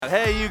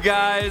Hey, you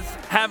guys.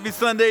 Happy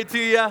Sunday to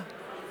you.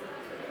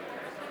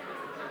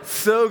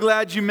 So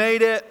glad you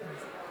made it.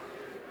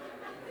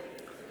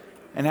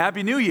 And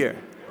Happy New Year.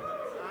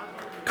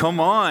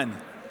 Come on.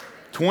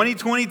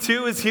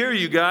 2022 is here,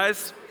 you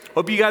guys.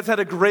 Hope you guys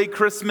had a great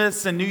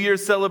Christmas and New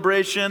Year's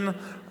celebration.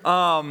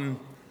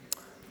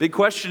 Big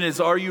question is,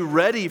 are you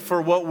ready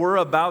for what we're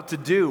about to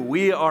do?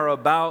 We are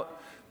about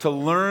to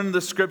learn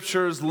the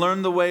scriptures,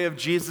 learn the way of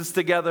Jesus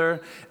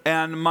together.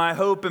 And my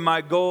hope and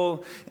my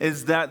goal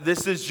is that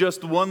this is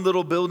just one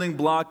little building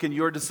block in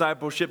your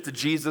discipleship to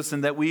Jesus,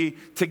 and that we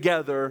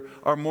together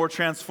are more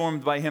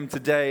transformed by him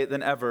today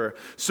than ever.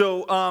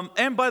 So,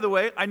 and by the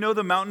way, I know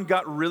the mountain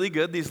got really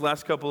good these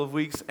last couple of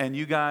weeks, and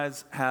you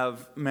guys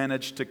have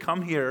managed to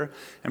come here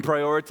and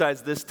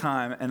prioritize this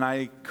time, and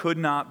I could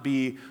not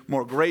be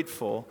more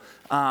grateful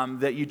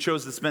that you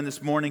chose to spend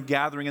this morning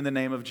gathering in the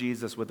name of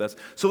Jesus with us.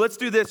 So let's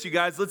do this, you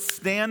guys. Let's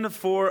stand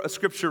for a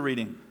scripture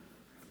reading.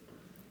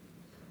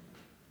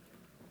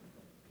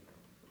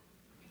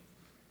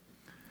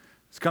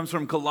 This comes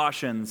from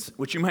Colossians,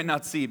 which you might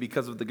not see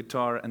because of the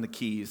guitar and the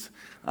keys.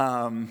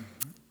 Well,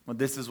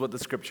 this is what the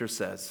scripture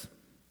says.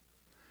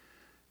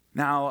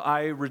 Now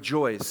I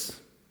rejoice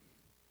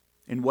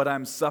in what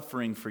I'm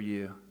suffering for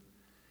you,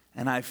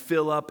 and I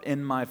fill up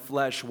in my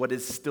flesh what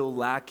is still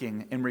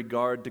lacking in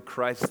regard to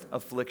Christ's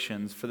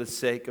afflictions for the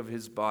sake of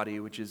his body,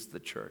 which is the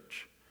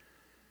church.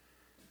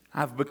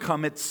 I've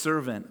become its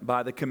servant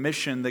by the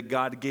commission that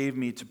God gave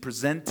me to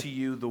present to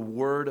you the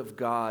word of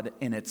God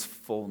in its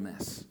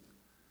fullness.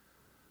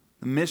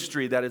 The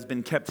mystery that has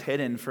been kept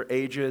hidden for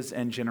ages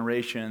and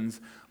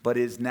generations, but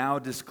is now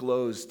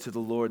disclosed to the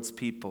Lord's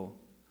people.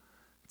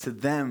 To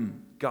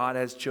them, God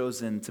has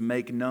chosen to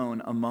make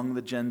known among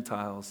the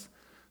Gentiles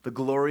the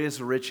glorious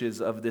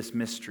riches of this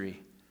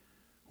mystery,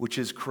 which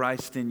is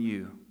Christ in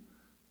you,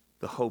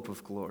 the hope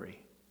of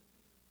glory.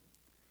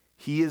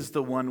 He is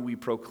the one we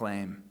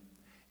proclaim,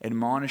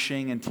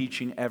 admonishing and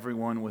teaching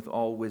everyone with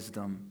all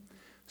wisdom,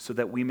 so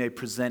that we may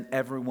present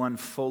everyone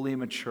fully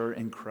mature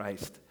in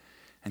Christ.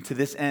 And to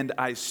this end,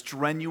 I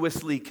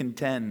strenuously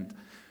contend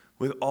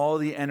with all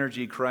the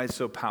energy Christ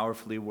so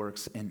powerfully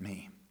works in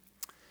me.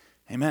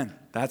 Amen.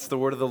 That's the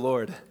word of the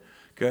Lord.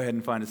 Go ahead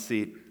and find a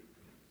seat.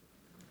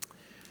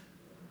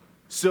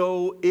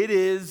 So it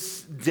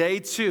is day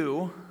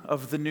 2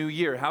 of the new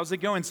year. How's it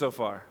going so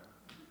far?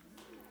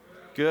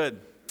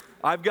 Good.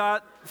 I've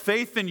got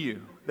faith in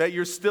you that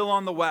you're still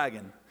on the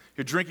wagon.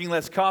 You're drinking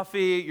less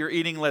coffee, you're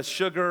eating less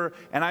sugar,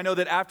 and I know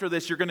that after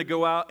this you're going to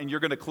go out and you're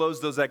going to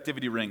close those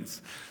activity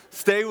rings.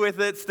 Stay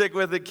with it, stick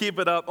with it, keep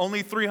it up.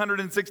 Only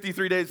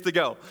 363 days to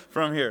go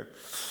from here.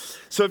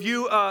 So if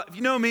you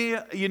know me,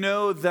 you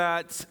know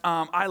that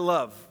I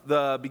love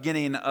the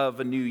beginning of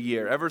a new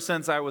year. Ever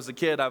since I was a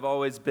kid, I've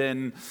always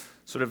been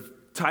sort of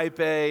type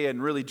A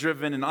and really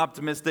driven and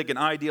optimistic and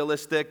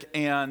idealistic,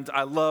 and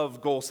I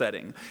love goal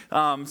setting.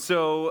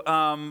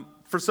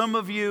 For some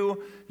of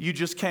you, you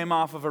just came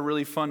off of a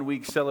really fun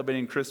week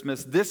celebrating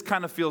Christmas. This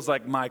kind of feels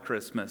like my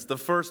Christmas. The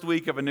first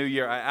week of a new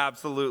year, I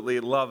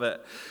absolutely love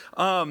it.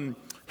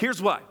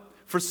 Here's why.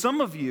 For some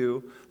of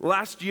you,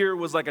 last year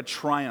was like a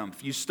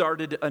triumph. You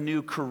started a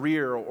new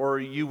career, or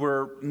you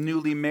were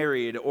newly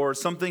married, or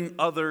something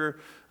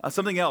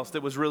else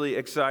that was really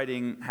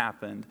exciting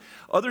happened.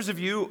 Others of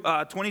you,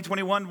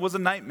 2021 was a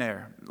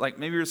nightmare. Like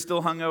maybe you're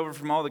still hungover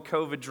from all the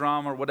COVID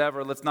drama or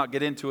whatever. Let's not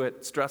get into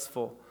it.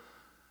 Stressful.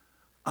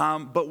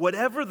 But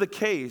whatever the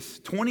case,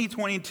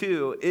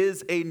 2022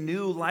 is a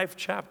new life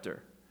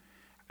chapter,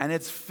 and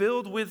it's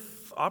filled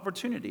with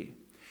opportunity.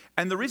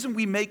 And the reason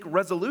we make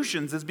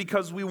resolutions is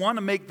because we want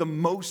to make the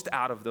most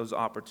out of those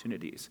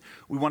opportunities.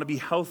 We want to be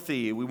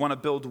healthy. We want to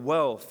build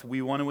wealth.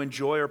 We want to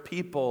enjoy our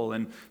people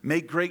and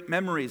make great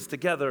memories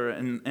together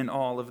and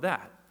all of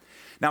that.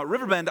 Now, at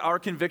Riverbend, our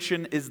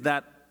conviction is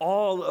that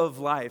all of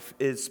life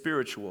is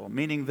spiritual,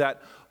 meaning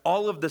that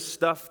all of the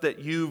stuff that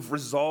you've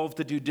resolved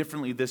to do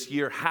differently this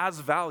year has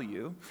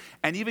value,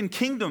 and even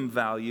kingdom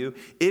value,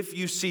 if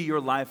you see your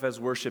life as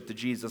worship to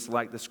Jesus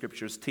like the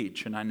scriptures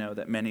teach. And I know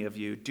that many of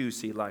you do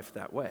see life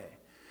that way.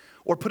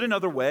 Or put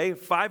another way,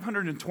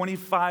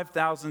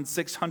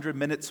 525,600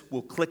 minutes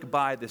will click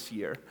by this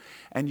year,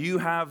 and you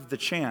have the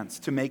chance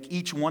to make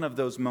each one of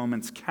those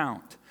moments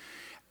count.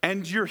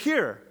 And you're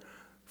here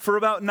for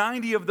about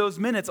 90 of those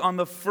minutes on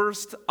the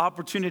first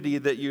opportunity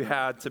that you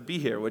had to be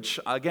here, which,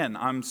 again,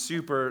 I'm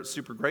super,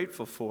 super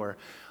grateful for.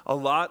 A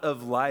lot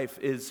of life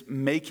is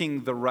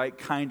making the right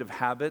kind of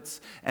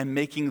habits and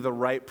making the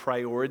right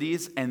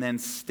priorities and then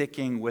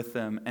sticking with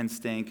them and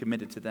staying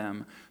committed to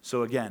them.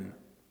 So again,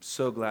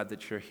 so glad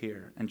that you're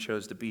here and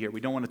chose to be here. We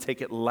don't want to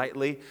take it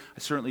lightly. I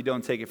certainly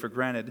don't take it for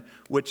granted,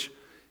 which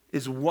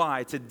is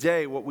why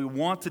today what we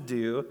want to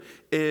do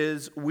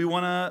is we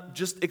want to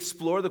just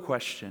explore the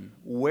question,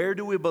 where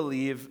do we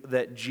believe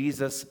that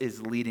Jesus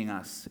is leading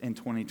us in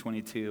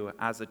 2022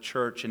 as a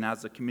church and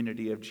as a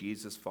community of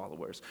Jesus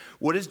followers?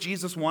 What does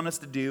Jesus want us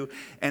to do,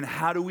 and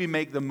how do we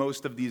make the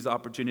most of these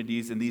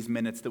opportunities and these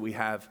minutes that we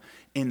have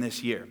in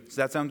this year? Does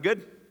that sound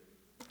good?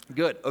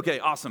 Good. Okay,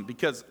 awesome.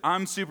 Because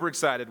I'm super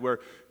excited. Where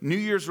New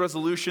Year's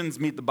resolutions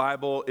meet the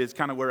Bible is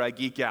kind of where I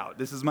geek out.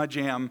 This is my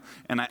jam,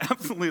 and I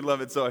absolutely love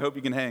it, so I hope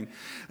you can hang.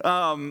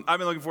 I've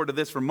been looking forward to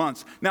this for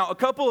months. Now, a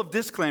couple of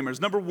disclaimers.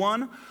 Number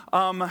one,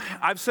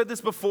 I've said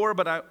this before,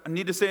 but I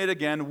need to say it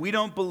again. We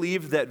don't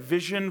believe that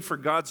vision for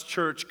God's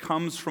church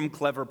comes from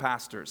clever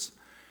pastors.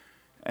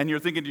 And you're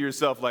thinking to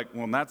yourself, like,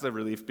 well, that's a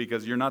relief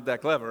because you're not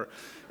that clever.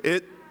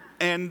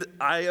 And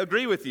I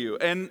agree with you.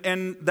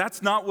 And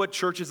that's not what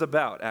church is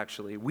about,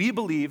 actually. We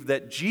believe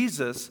that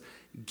Jesus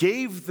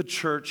gave the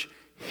church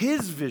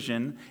his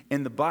vision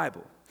in the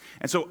Bible.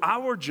 And so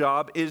our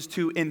job is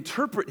to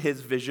interpret his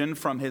vision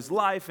from his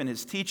life and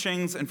his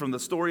teachings and from the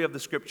story of the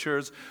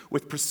scriptures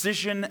with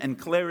precision and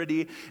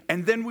clarity.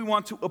 And then we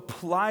want to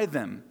apply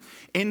them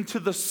into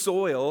the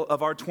soil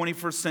of our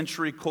 21st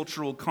century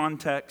cultural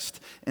context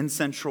in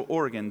Central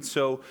Oregon.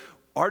 So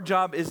our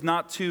job is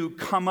not to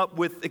come up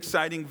with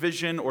exciting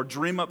vision or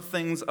dream up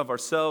things of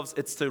ourselves.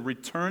 It's to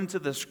return to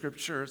the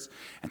scriptures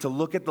and to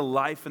look at the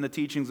life and the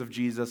teachings of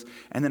Jesus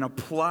and then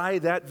apply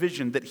that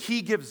vision that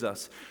he gives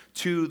us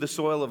to the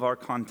soil of our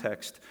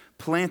context,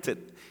 plant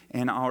it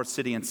in our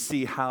city and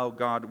see how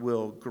God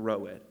will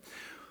grow it.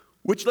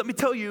 Which, let me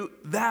tell you,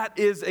 that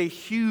is a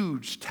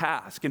huge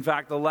task. In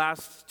fact, the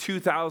last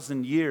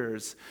 2,000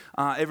 years,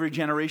 every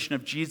generation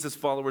of Jesus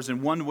followers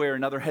in one way or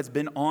another has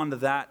been on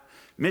that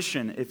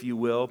mission, if you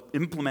will,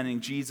 implementing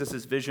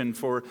Jesus' vision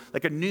for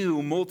like a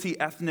new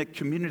multi-ethnic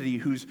community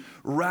who's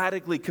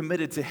radically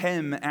committed to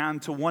him and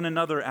to one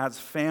another as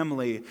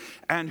family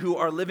and who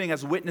are living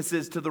as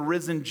witnesses to the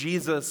risen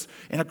Jesus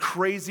in a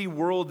crazy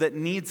world that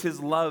needs his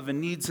love and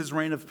needs his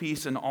reign of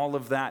peace and all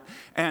of that.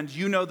 And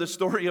you know the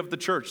story of the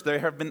church. There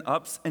have been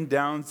ups and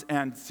downs,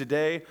 and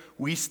today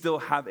we still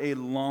have a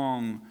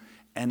long,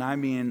 and I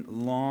mean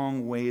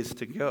long ways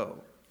to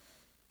go.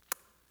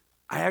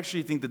 I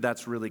actually think that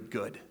that's really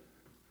good.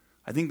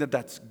 I think that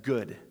that's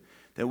good,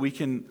 that we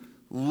can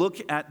look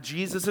at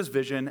Jesus'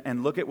 vision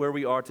and look at where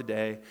we are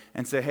today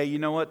and say, hey, you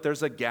know what?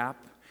 There's a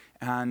gap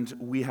and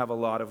we have a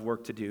lot of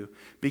work to do.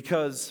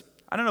 Because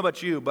I don't know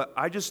about you, but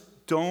I just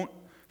don't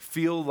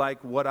feel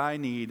like what I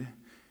need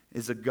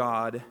is a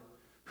God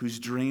whose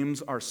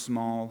dreams are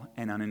small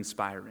and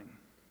uninspiring.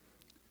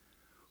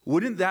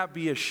 Wouldn't that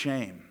be a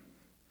shame?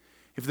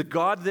 If the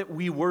God that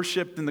we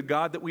worshiped and the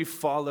God that we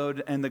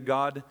followed and the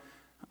God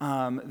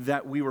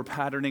that we were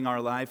patterning our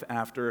life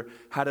after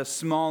had a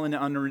small and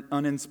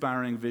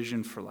uninspiring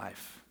vision for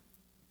life.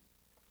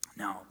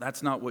 No,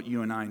 that's not what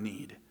you and I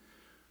need.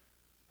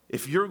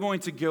 If you're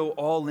going to go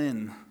all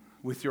in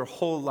with your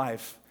whole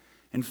life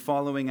in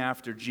following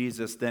after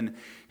Jesus, then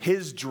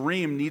his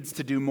dream needs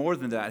to do more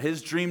than that.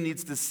 His dream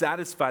needs to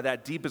satisfy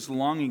that deepest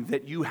longing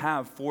that you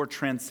have for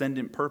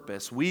transcendent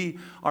purpose. We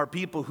are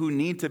people who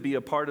need to be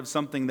a part of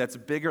something that's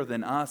bigger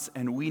than us,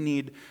 and we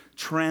need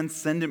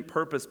transcendent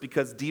purpose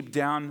because deep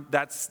down,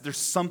 there's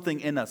something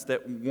in us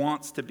that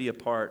wants to be a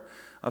part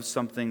of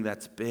something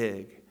that's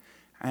big.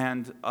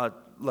 And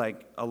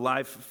like a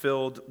life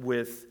filled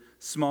with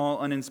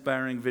small,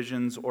 uninspiring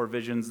visions or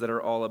visions that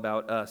are all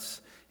about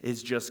us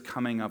is just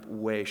coming up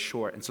way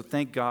short. And so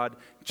thank God,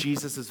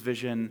 Jesus'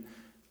 vision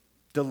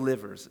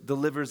delivers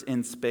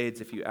in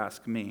spades, if you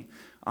ask me.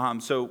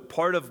 So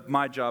part of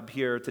my job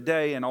here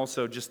today and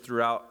also just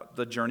throughout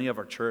the journey of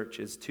our church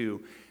is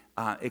to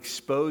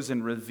expose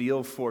and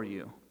reveal for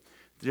you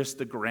just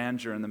the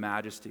grandeur and the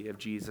majesty of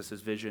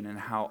Jesus' vision and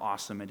how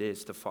awesome it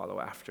is to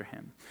follow after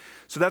him.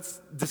 So that's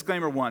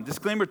disclaimer one.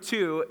 Disclaimer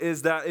two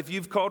is that if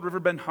you've called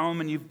Riverbend home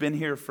and you've been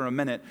here for a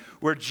minute,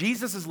 where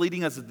Jesus is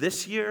leading us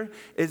this year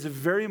is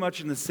very much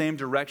in the same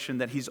direction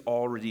that he's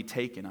already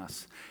taken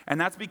us.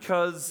 And that's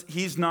because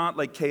he's not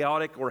like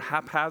chaotic or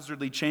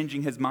haphazardly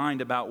changing his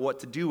mind about what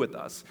to do with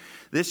us.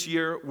 This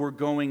year, we're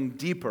going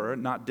deeper,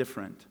 not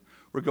different.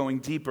 We're going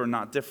deeper,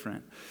 not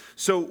different.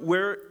 So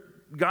where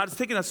God's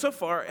taken us so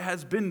far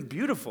has been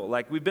beautiful.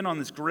 Like, we've been on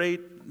this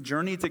great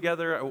journey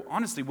together. I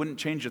honestly wouldn't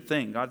change a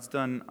thing. God's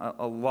done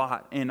a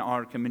lot in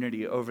our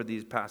community over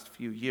these past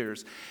few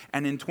years.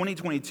 And in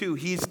 2022,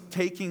 he's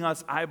taking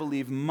us, I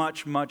believe,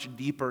 much, much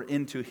deeper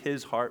into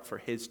his heart for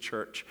his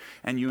church.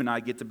 And you and I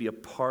get to be a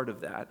part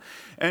of that.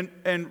 And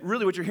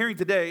really what you're hearing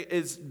today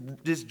is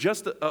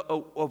just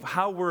of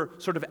how we're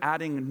sort of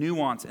adding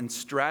nuance and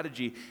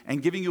strategy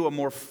and giving you a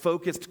more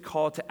focused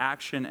call to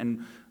action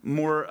and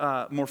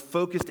more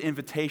focused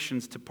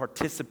invitations to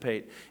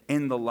participate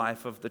in the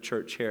life of the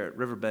church here at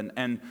Riverbend.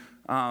 And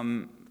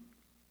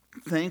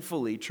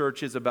thankfully,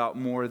 church is about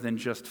more than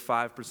just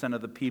 5%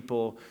 of the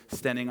people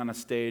standing on a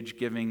stage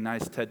giving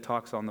nice TED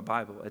Talks on the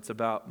Bible. It's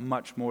about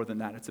much more than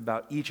that. It's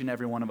about each and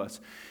every one of us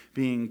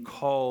being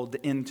called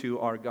into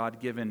our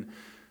God-given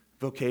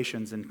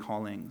vocations and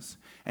callings.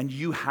 And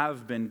you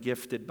have been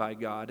gifted by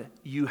God.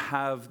 You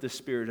have the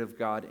Spirit of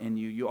God in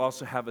you. You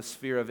also have a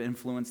sphere of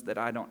influence that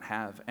I don't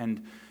have.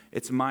 And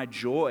it's my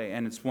joy,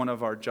 and it's one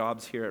of our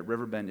jobs here at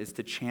Riverbend, is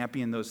to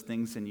champion those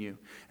things in you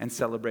and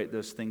celebrate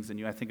those things in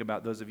you. I think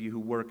about those of you who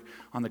work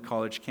on the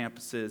college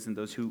campuses, and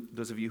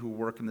those of you who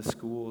work in the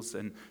schools,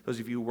 and those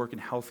of you who work in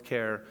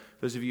healthcare,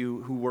 those of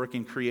you who work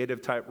in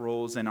creative type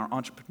roles, and are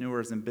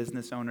entrepreneurs and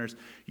business owners.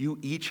 You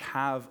each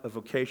have a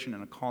vocation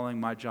and a calling.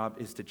 My job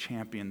is to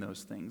champion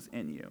those things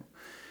in you.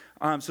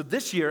 So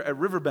this year at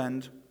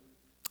Riverbend,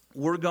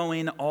 we're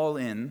going all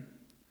in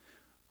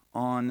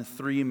on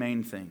three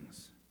main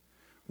things.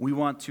 We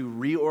want to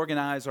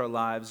reorganize our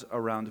lives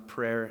around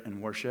prayer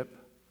and worship.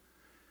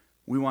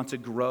 We want to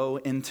grow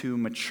into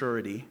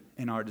maturity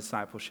in our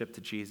discipleship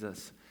to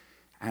Jesus.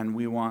 And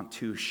we want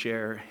to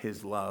share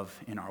his love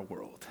in our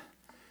world.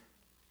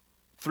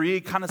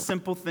 Three kind of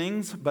simple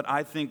things, but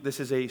I think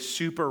this is a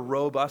super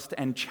robust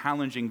and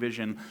challenging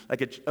vision,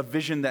 like a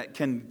vision that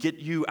can get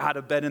you out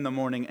of bed in the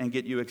morning and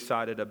get you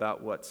excited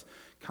about what's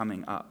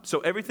coming up. So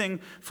everything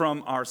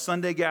from our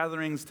Sunday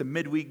gatherings to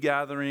midweek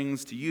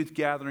gatherings to youth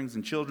gatherings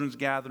and children's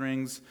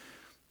gatherings,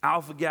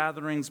 alpha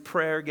gatherings,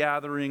 prayer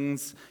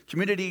gatherings,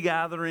 community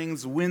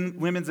gatherings,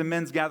 women's and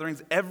men's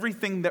gatherings,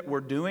 everything that we're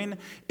doing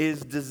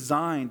is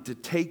designed to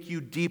take you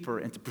deeper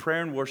into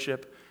prayer and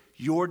worship,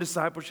 your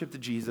discipleship to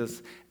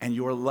Jesus, and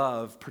your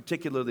love,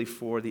 particularly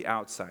for the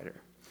outsider.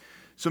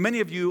 So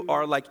many of you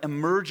are like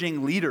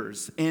emerging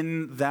leaders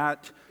in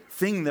that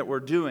thing that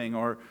we're doing,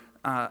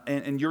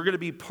 and you're going to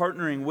be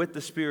partnering with the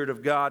Spirit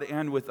of God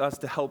and with us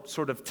to help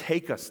sort of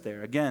take us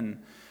there.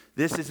 Again,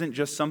 this isn't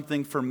just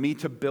something for me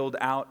to build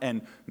out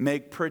and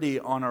make pretty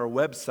on our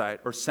website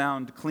or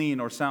sound clean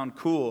or sound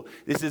cool.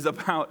 This is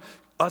about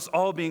us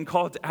all being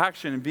called to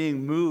action and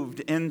being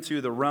moved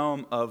into the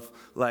realm of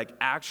like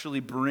actually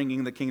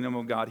bringing the kingdom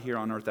of God here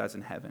on earth as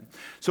in heaven.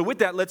 So with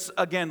that, let's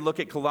again look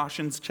at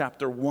Colossians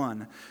chapter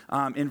 1.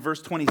 In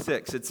verse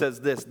 26, it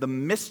says this: the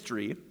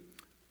mystery,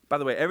 by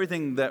the way,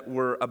 everything that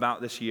we're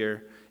about this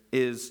year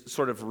is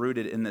sort of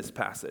rooted in this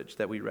passage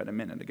that we read a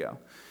minute ago.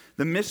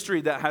 The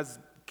mystery that has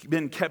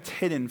been kept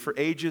hidden for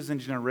ages and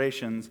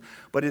generations,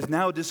 but is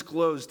now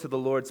disclosed to the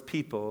Lord's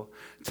people.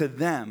 To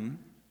them,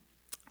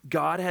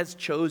 God has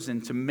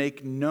chosen to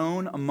make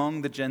known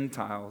among the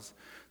Gentiles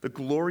the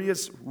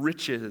glorious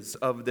riches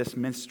of this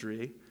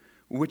mystery,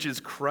 which is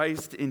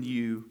Christ in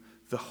you,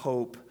 the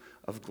hope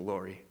of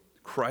glory.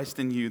 Christ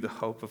in you, the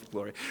hope of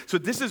glory. So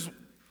this is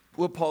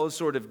what Paul is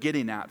sort of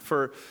getting at.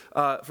 For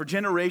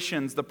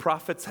generations, the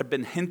prophets have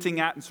been hinting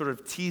at and sort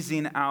of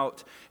teasing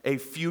out a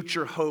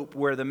future hope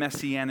where the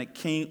Messianic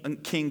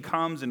king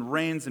comes and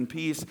reigns in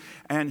peace,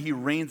 and he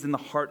reigns in the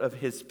heart of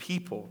his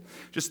people.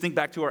 Just think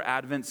back to our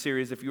Advent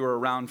series, if you were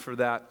around for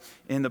that,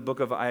 in the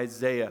book of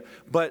Isaiah.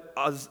 But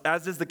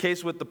as is the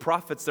case with the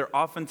prophets, they're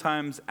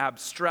oftentimes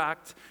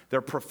abstract. They're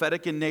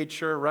prophetic in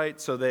nature, right?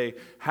 So they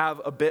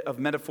have a bit of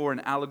metaphor and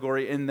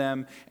allegory in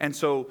them. And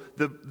so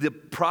the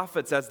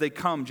prophets, as they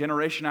come,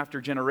 generation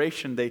after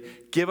generation, they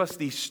give us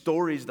these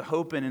stories to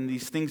hope in and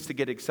these things to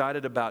get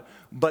excited about.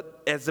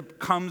 But as it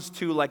comes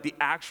to like the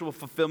actual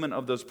fulfillment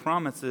of those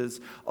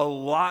promises, a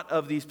lot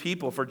of these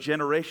people, for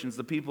generations,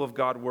 the people of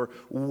God, were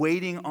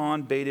waiting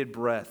on bated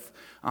breath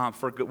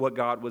for what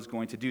God was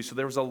going to do. So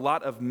there was a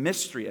lot of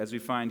mystery, as we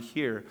find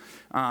here,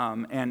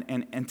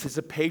 and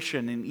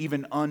anticipation and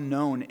even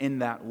unknown in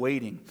that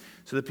waiting.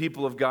 So the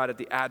people of God at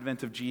the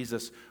advent of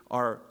Jesus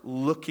are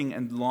looking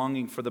and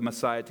longing for the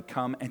Messiah to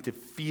come and to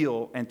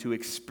feel and to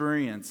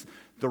experience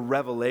the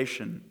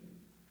revelation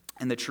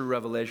and the true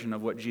revelation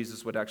of what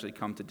Jesus would actually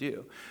come to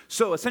do.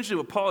 So essentially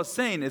what Paul is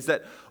saying is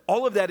that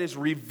all of that is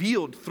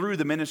revealed through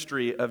the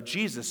ministry of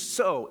Jesus.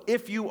 So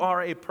if you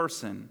are a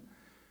person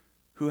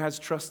who has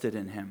trusted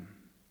in him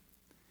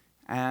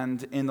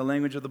and in the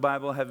language of the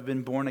Bible have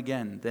been born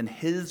again, then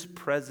his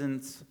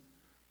presence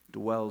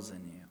dwells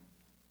in you.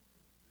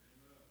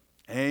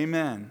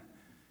 Amen.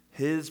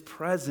 His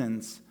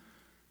presence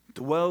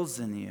dwells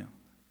in you.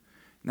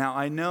 Now,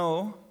 I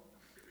know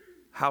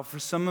how for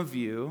some of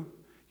you,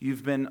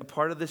 you've been a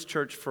part of this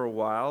church for a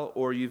while,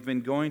 or you've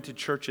been going to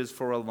churches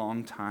for a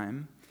long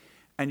time,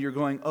 and you're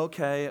going,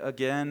 okay,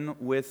 again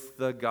with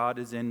the God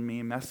is in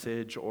me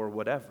message or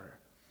whatever.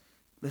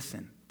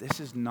 Listen, this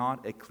is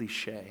not a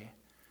cliche.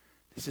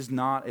 This is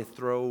not a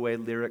throwaway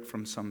lyric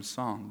from some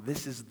song.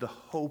 This is the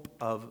hope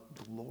of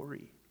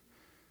glory.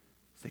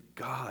 That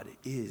God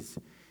is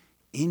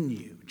in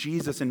you.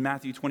 Jesus in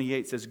Matthew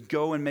 28 says,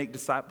 go and make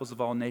disciples of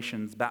all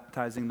nations,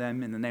 baptizing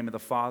them in the name of the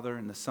Father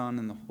and the Son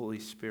and the Holy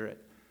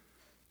Spirit,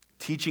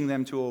 teaching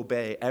them to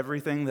obey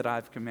everything that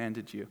I've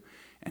commanded you.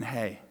 And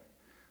hey,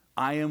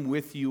 I am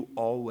with you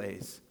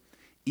always,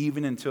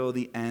 even until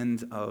the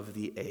end of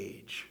the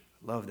age.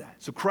 Love that.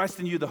 So Christ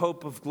in you, the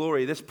hope of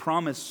glory, this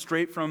promise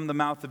straight from the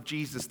mouth of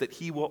Jesus that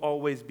he will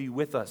always be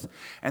with us.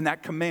 And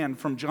that command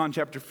from John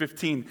chapter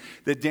 15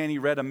 that Danny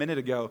read a minute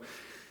ago,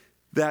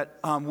 that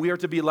we are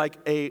to be like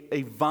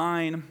a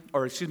branch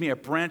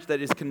that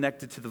is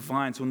connected to the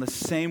vine. So in the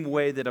same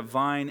way that a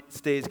vine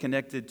stays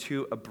connected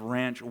to a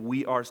branch,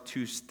 we are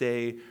to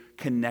stay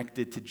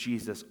connected to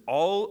Jesus.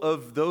 All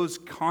of those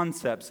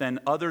concepts and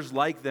others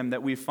like them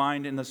that we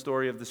find in the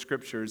story of the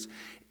scriptures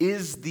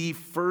is the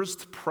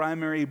first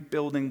primary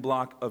building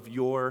block of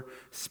your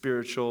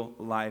spiritual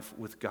life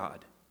with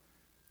God.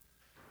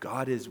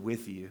 God is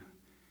with you.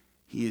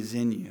 He is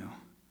in you.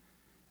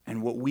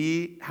 And what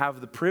we have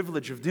the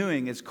privilege of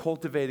doing is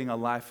cultivating a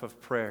life of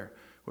prayer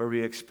where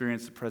we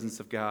experience the presence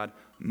of God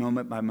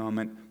moment by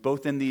moment,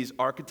 both in these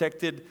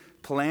architected,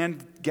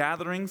 planned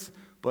gatherings,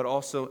 but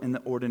also in the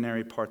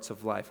ordinary parts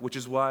of life, which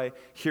is why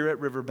here at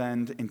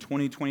Riverbend in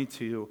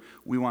 2022,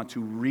 we want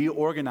to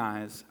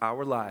reorganize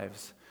our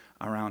lives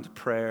around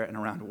prayer and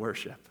around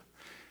worship.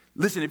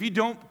 Listen, if you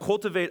don't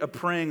cultivate a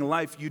praying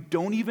life, you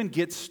don't even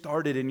get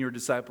started in your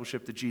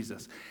discipleship to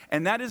Jesus.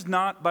 And that is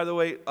not, by the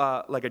way,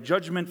 like a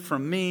judgment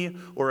from me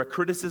or a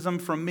criticism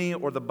from me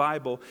or the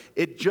Bible.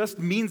 It just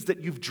means that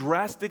you've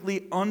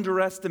drastically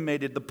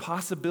underestimated the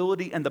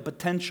possibility and the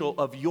potential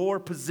of your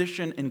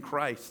position in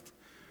Christ.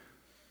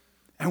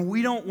 And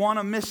we don't want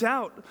to miss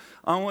out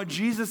on what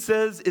Jesus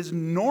says is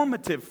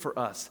normative for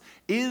us,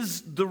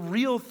 is the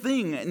real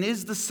thing, and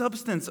is the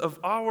substance of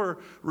our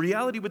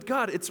reality with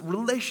God. It's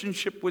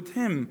relationship with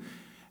Him.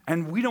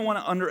 And we don't want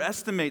to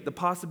underestimate the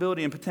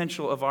possibility and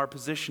potential of our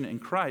position in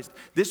Christ.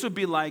 This would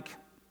be like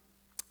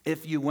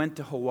if you went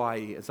to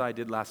Hawaii, as I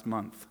did last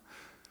month.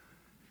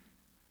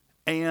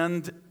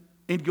 And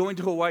in going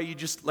to Hawaii, you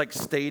just like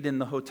stayed in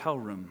the hotel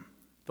room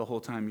the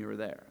whole time you were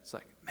there. It's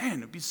like, man,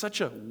 it'd be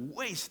such a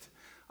waste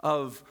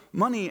of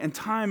money and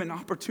time and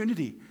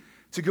opportunity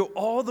to go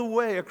all the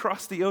way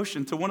across the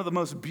ocean to one of the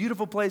most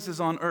beautiful places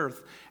on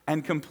earth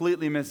and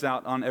completely miss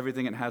out on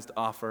everything it has to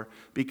offer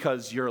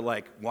because you're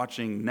like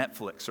watching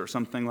Netflix or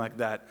something like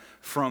that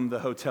from the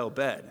hotel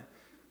bed.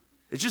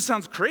 It just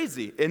sounds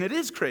crazy, and it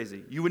is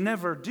crazy. You would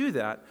never do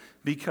that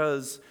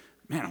because,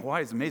 man,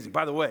 Hawaii is amazing.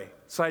 By the way,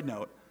 side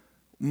note,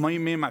 me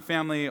and my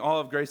family, all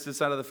of Grace's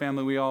side of the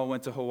family, we all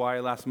went to Hawaii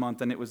last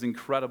month, and it was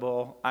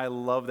incredible. I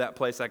love that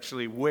place,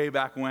 actually, way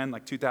back when,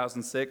 like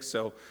 2006.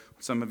 So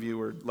some of you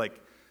were like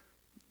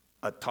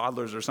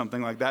toddlers or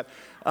something like that.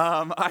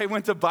 I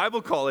went to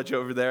Bible college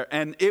over there,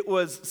 and it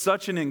was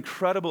such an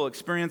incredible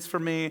experience for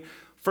me.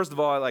 First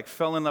of all, I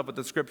fell in love with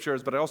the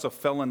scriptures, but I also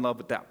fell in love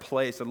with that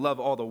place. I love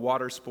all the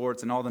water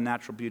sports and all the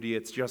natural beauty.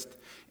 It's just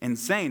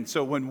insane.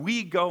 So when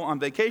we go on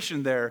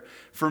vacation there,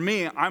 for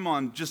me, I'm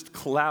on just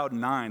cloud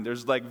nine.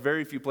 There's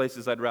very few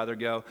places I'd rather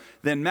go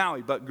than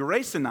Maui. But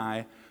Grace and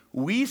I,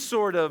 we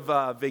sort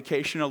of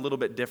vacation a little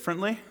bit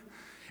differently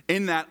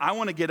in that I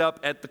want to get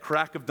up at the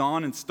crack of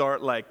dawn and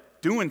start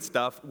doing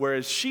stuff,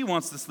 whereas she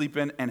wants to sleep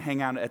in and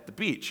hang out at the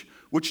beach.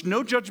 Which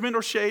no judgment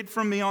or shade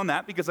from me on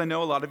that, because I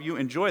know a lot of you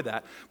enjoy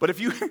that. But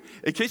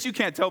in case you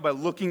can't tell by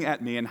looking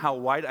at me and how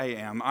white I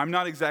am, I'm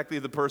not exactly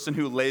the person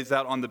who lays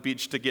out on the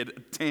beach to get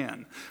a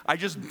tan. I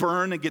just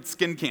burn and get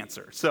skin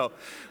cancer. So,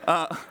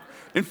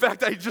 in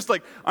fact,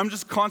 I'm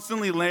just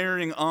constantly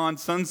layering on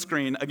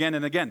sunscreen again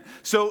and again.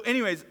 So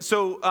anyways,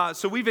 so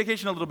we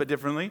vacation a little bit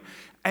differently.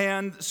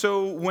 And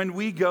so when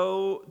we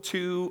go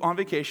on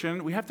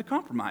vacation, we have to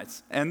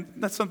compromise. And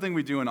that's something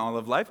we do in all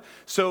of life.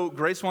 So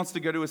Grace wants to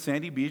go to a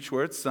sandy beach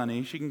where it's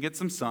sunny. She can get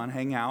some sun,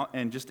 hang out,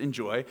 and just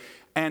enjoy.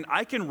 And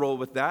I can roll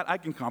with that. I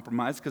can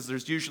compromise because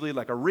there's usually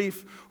a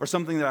reef or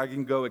something that I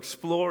can go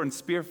explore and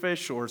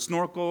spearfish or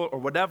snorkel or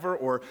whatever.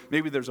 Or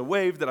maybe there's a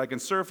wave that I can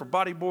surf or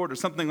bodyboard or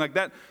something like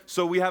that.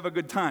 So we have a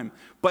good time.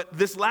 But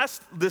this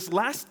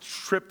last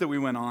trip that we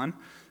went on,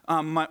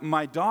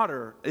 my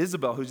daughter,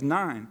 Isabel, who's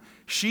 9,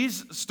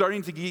 she's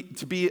starting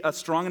to be a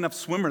strong enough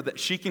swimmer that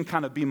she can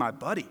kind of be my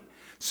buddy.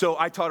 So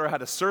I taught her how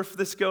to surf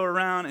this go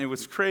around, and it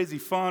was crazy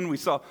fun. We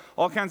saw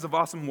all kinds of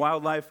awesome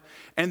wildlife.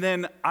 And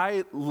then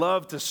I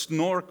love to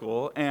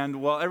snorkel,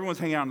 and while everyone's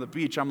hanging out on the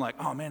beach, I'm like,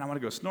 oh man, I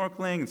want to go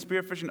snorkeling and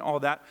spearfishing and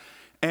all that.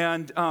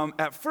 And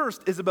at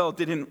first, Isabel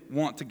didn't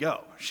want to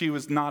go. She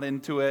was not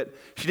into it.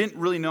 She didn't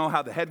really know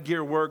how the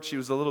headgear worked. She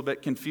was a little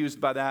bit confused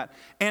by that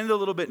and a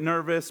little bit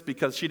nervous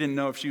because she didn't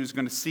know if she was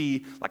going to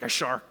see a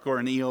shark or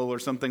an eel or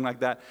something like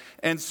that.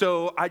 And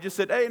so I just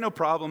said, hey, no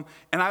problem.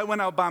 And I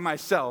went out by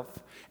myself,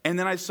 and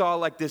then I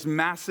saw this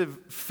massive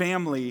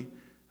family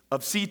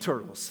of sea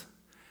turtles.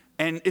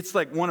 And it's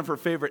one of her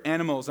favorite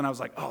animals. And I was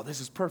like, oh, this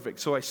is perfect.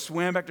 So I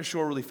swam back to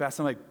shore really fast.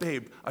 I'm like,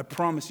 babe, I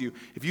promise you,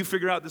 if you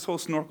figure out this whole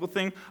snorkel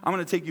thing, I'm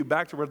going to take you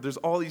back to where there's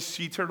all these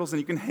sea turtles and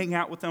you can hang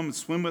out with them and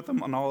swim with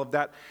them and all of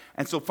that.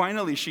 And so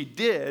finally she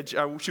did.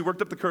 She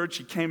worked up the courage.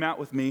 She came out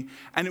with me.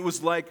 And it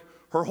was like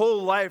her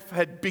whole life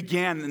had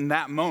began in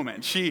that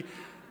moment. She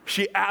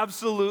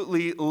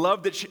absolutely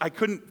loved it. I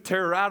couldn't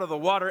tear her out of the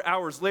water.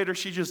 Hours later,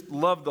 she just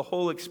loved the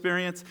whole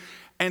experience.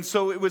 And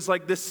so it was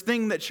this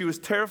thing that she was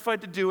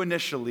terrified to do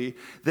initially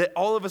that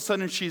all of a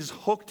sudden she's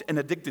hooked and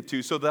addicted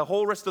to. So the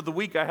whole rest of the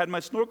week I had my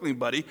snorkeling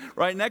buddy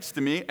right next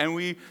to me, and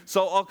we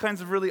saw all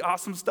kinds of really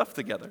awesome stuff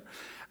together.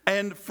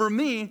 And for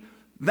me,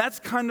 that's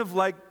kind of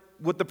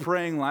what the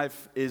praying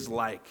life is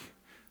like.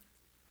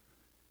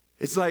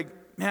 It's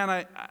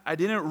man, I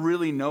didn't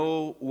really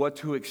know what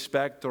to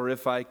expect or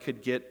if I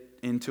could get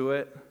into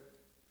it.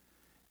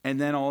 And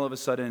then all of a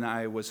sudden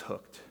I was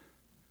hooked.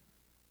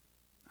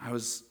 I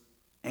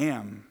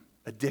am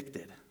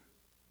addicted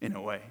in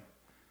a way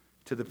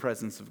to the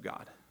presence of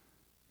God.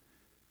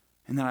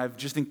 And then I've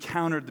just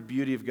encountered the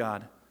beauty of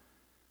God.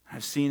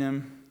 I've seen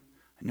him.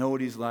 I know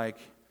what he's like.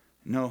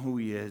 I know who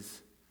he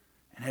is.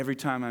 And every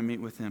time I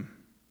meet with him,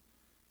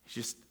 he's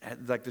just,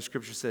 like the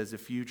scripture says,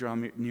 if you draw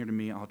near to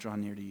me, I'll draw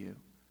near to you.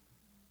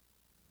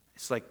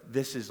 It's like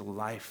this is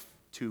life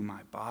to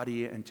my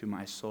body and to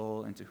my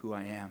soul and to who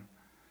I am.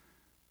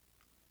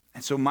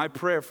 And so my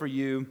prayer for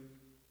you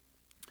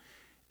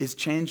is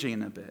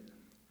changing a bit,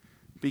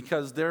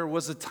 because there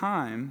was a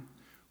time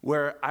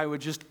where I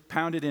would just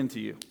pound it into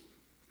you.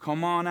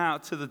 Come on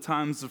out to the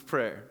times of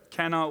prayer.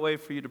 Cannot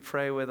wait for you to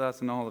pray with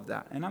us and all of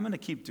that. And I'm going to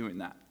keep doing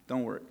that.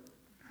 Don't worry.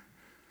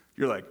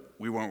 You're like,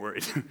 we weren't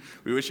worried.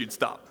 We wish you'd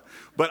stop.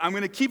 But I'm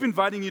going to keep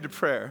inviting you to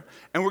prayer,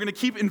 and we're going to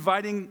keep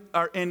inviting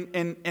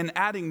and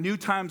adding new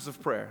times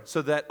of prayer,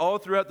 so that all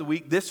throughout the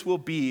week, this will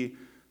be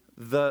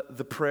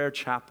the prayer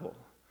chapel,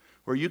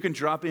 where you can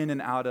drop in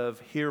and out of,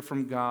 hear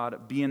from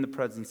God, be in the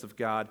presence of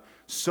God.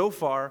 So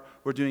far,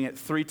 we're doing it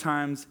 3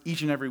 times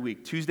each and every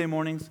week. Tuesday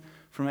mornings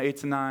from 8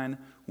 to 9,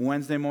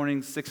 Wednesday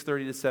mornings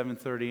 6:30 to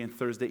 7:30, and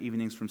Thursday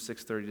evenings from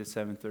 6:30 to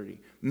 7:30.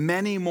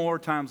 Many more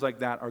times like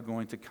that are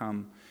going to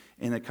come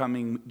in the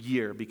coming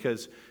year,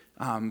 because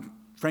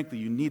frankly,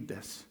 you need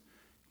this.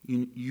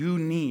 You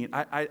need,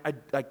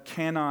 I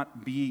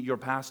cannot be your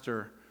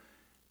pastor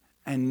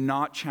and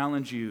not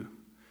challenge you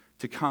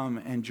to come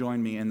and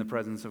join me in the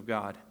presence of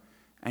God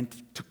and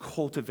to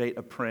cultivate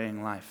a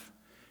praying life.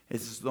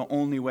 It's the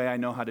only way I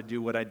know how to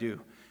do what I do,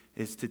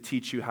 is to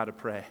teach you how to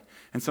pray.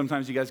 And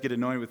sometimes you guys get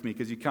annoyed with me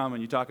because you come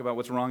and you talk about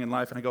what's wrong in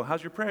life, and I go,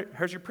 how's your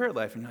prayer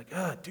life? And you're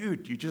like,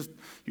 dude,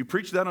 you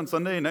preached that on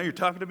Sunday, and now you're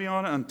talking to me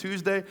on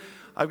Tuesday.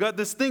 I've got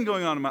this thing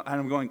going on, and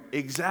I'm going,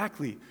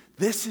 exactly.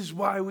 This is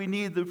why we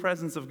need the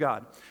presence of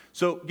God.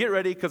 So get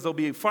ready, because there'll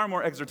be far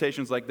more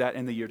exhortations like that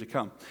in the year to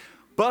come.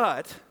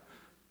 But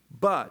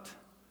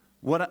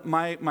what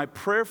my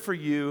prayer for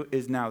you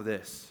is now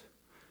this,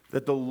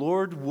 that the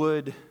Lord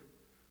would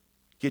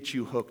get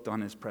you hooked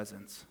on his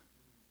presence,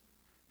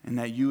 and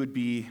that you would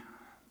be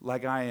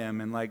like I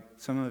am, and like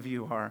some of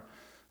you are,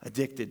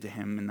 addicted to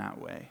him in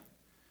that way,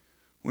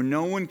 where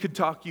no one could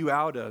talk you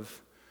out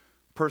of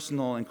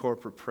personal and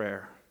corporate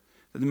prayer.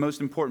 That the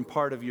most important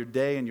part of your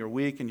day and your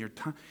week and your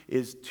time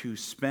is to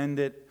spend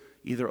it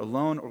either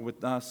alone or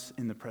with us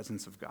in the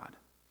presence of God.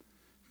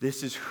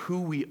 This is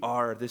who we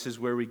are. This is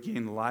where we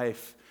gain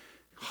life.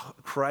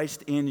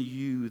 Christ in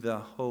you, the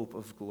hope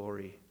of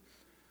glory.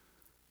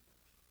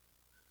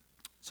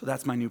 So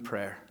that's my new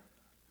prayer.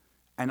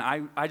 And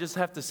I just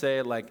have to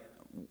say,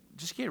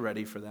 just get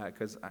ready for that,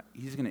 because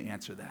he's going to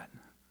answer that.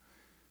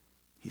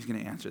 He's going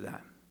to answer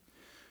that.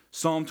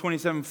 Psalm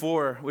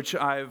 27:4, which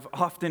I've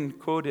often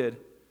quoted,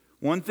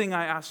 one thing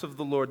I ask of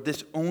the Lord,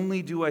 this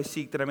only do I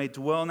seek, that I may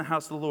dwell in the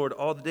house of the Lord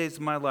all the days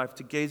of my life,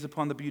 to gaze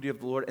upon the beauty of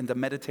the Lord and to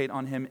meditate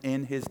on him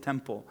in his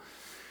temple.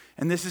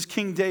 And this is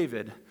King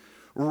David.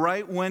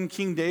 Right when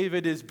King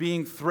David is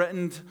being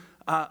threatened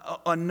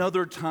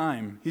another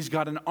time, he's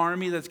got an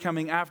army that's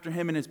coming after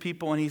him and his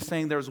people, and he's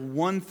saying, there's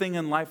one thing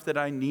in life that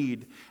I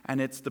need, and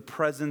it's the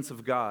presence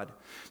of God.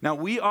 Now,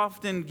 we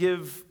often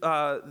give,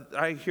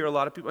 I hear a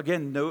lot of people,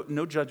 again,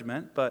 no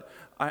judgment, but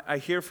I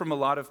hear from a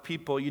lot of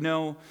people,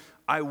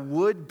 I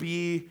would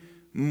be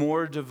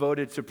more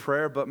devoted to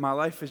prayer, but my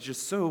life is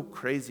just so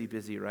crazy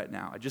busy right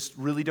now. I just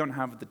really don't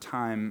have the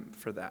time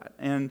for that.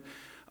 And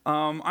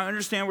I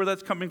understand where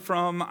that's coming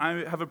from.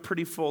 I have a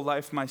pretty full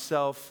life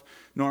myself.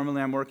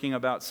 Normally I'm working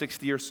about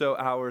 60 or so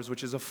hours,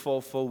 which is a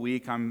full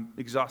week. I'm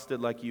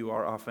exhausted like you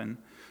are often.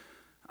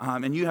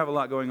 And you have a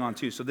lot going on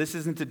too. So this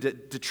isn't to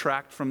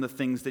detract from the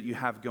things that you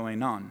have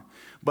going on.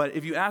 But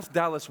if you ask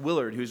Dallas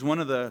Willard, who's one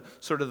of the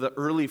sort of the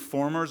early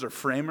formers or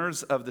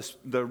framers of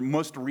the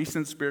most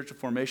recent spiritual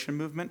formation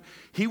movement,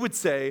 he would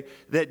say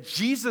that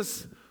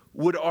Jesus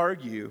would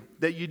argue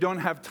that you don't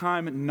have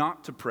time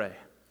not to pray.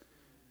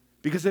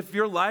 Because if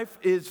your life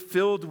is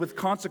filled with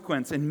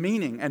consequence and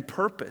meaning and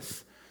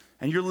purpose,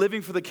 and you're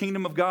living for the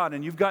kingdom of God,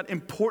 and you've got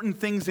important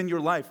things in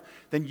your life,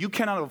 then you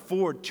cannot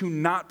afford to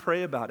not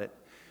pray about it.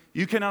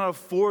 You cannot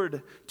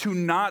afford to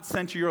not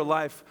center your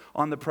life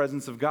on the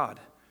presence of God.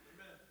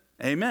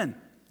 Amen.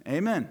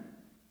 Amen.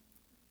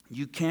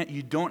 You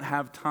don't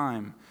have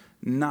time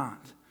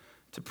not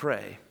to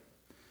pray.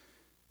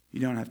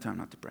 You don't have time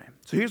not to pray.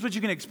 So here's what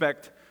you can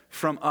expect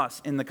from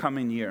us in the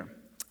coming year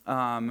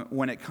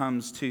when it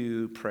comes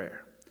to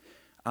prayer.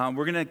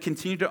 We're going to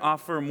continue to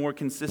offer more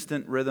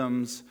consistent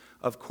rhythms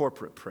of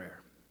corporate prayer.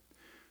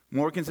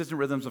 More consistent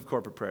rhythms of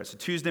corporate prayer. So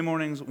Tuesday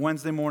mornings,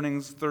 Wednesday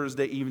mornings,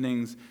 Thursday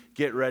evenings,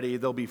 get ready.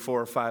 There'll be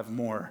 4 or 5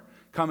 more.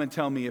 Come and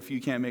tell me if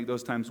you can't make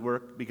those times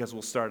work, because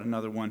we'll start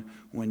another one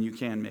when you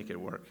can make it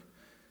work.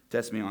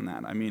 Test me on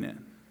that. I mean it.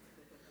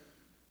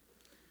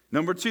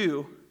 Number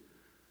 2,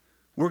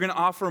 we're going to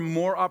offer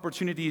more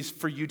opportunities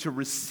for you to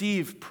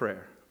receive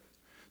prayer.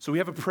 So we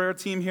have a prayer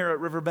team here at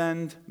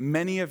Riverbend.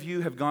 Many of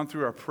you have gone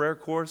through our prayer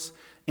course.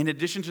 In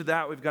addition to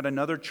that, we've got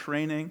another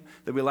training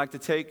that we like to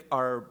take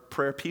our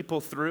prayer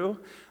people through.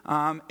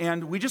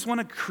 And we just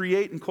want to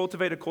create and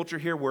cultivate a culture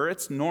here where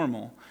it's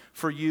normal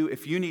for you,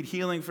 if you need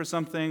healing for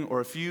something, or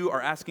if you are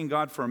asking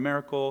God for a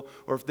miracle,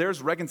 or if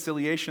there's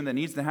reconciliation that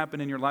needs to happen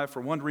in your life for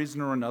one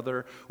reason or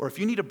another, or if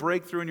you need a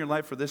breakthrough in your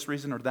life for this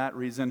reason or that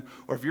reason,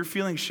 or if you're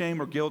feeling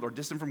shame or guilt or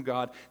distant from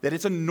God, that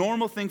it's a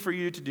normal thing for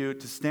you to do,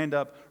 to stand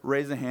up,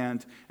 raise a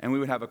hand, and we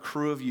would have a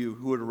crew of you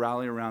who would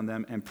rally around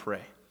them and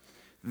pray.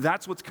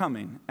 That's what's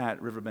coming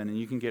at Riverbend, and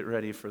you can get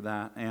ready for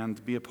that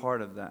and be a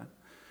part of that.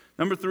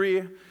 Number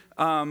 3,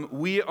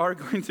 we are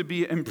going to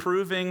be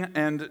improving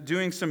and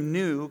doing some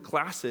new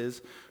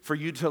classes for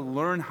you to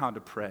learn how to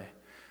pray.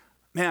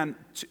 Man,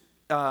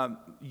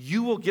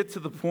 you will get to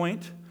the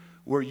point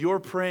where your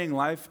praying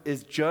life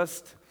is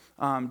just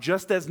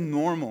as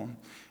normal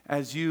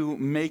as you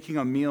making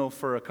a meal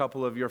for a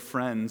couple of your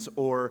friends,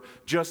 or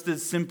just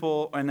as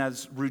simple and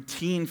as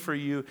routine for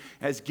you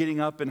as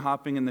getting up and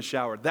hopping in the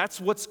shower. That's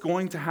what's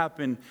going to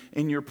happen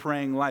in your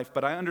praying life.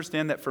 But I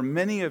understand that for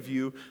many of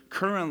you,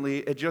 currently,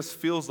 it just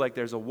feels like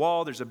there's a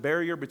wall, there's a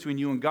barrier between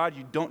you and God.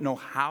 You don't know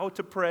how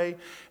to pray.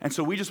 And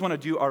so we just want to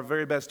do our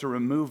very best to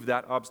remove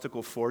that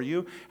obstacle for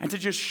you and to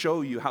just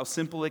show you how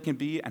simple it can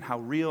be and how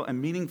real and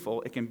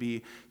meaningful it can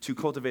be to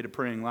cultivate a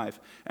praying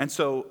life. And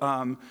so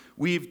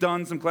we've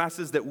done some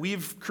classes that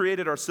we've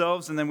created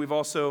ourselves, and then we've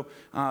also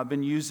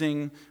been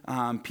using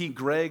Pete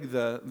Greig,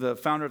 the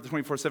founder of the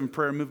 24/7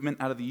 prayer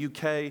movement out of the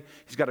UK.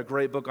 He's got a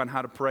great book on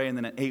how to pray, and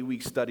then an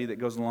 8-week study that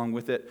goes along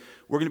with it.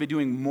 We're going to be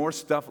doing more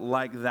stuff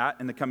like that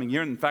in the coming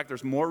year. In fact,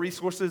 there's more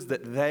resources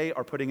that they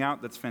are putting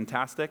out that's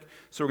fantastic,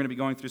 so we're going to be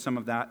going through some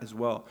of that as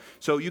well.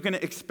 So you can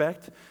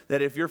expect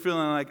that if you're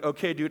feeling like,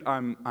 okay, dude,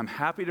 I'm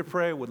happy to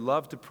pray, would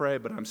love to pray,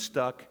 but I'm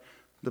stuck,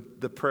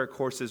 the prayer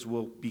courses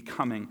will be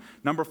coming.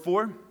 Number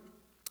 4,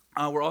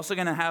 we're also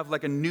going to have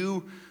like a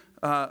new,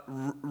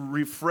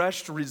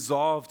 refreshed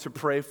resolve to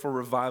pray for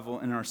revival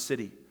in our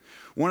city.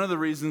 One of the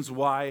reasons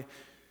why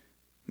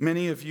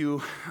many of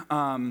you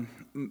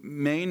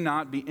may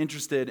not be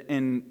interested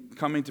in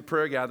coming to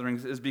prayer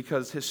gatherings is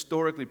because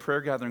historically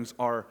prayer gatherings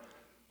are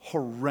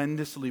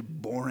horrendously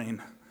boring.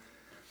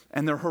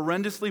 And they're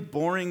horrendously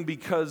boring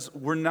because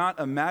we're not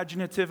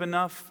imaginative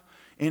enough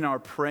in our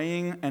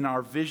praying, and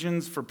our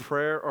visions for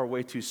prayer are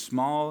way too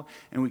small,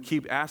 and we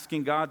keep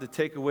asking God to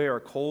take away our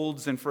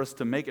colds and for us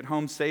to make it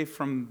home safe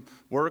from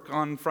work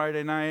on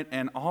Friday night,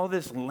 and all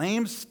this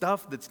lame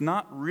stuff that's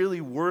not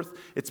really worth,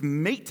 it's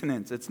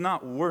maintenance, it's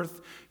not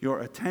worth your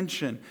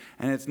attention,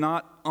 and it's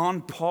not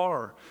on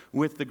par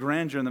with the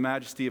grandeur and the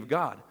majesty of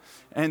God.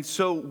 And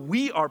so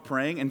we are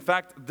praying. In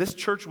fact, this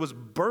church was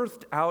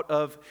birthed out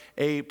of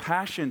a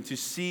passion to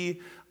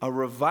see a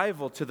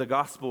revival to the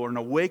gospel, or an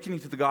awakening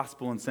to the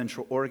gospel in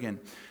Central Oregon.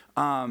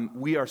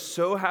 We are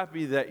so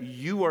happy that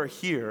you are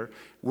here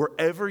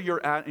wherever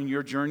you're at in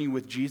your journey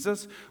with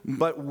Jesus,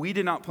 but we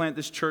did not plant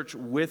this church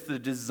with the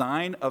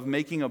design of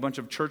making a bunch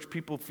of church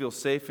people feel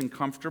safe and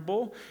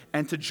comfortable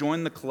and to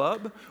join the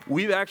club.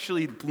 We've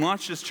actually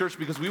launched this church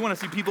because we want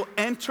to see people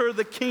enter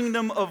the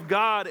kingdom of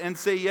God and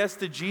say yes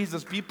to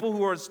Jesus. People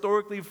who are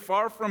historically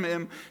far from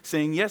him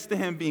saying yes to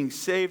him, being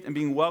saved and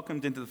being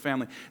welcomed into the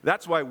family.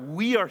 That's why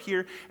we are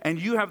here,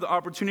 and you have the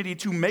opportunity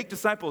to make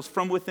disciples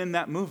from within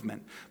that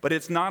movement. But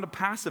it's not a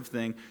passive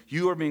thing.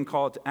 You are being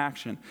called to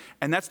action.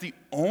 And that's the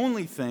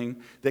only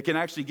thing that can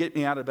actually get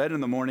me out of bed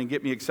in the morning,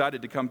 get me excited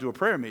to come to a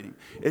prayer meeting,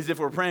 is if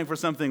we're praying for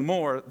something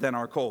more than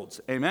our colds.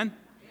 Amen?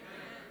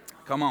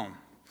 Amen. Come on.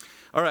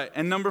 All right,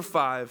 and number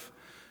 5,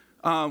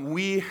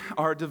 we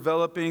are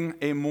developing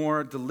a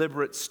more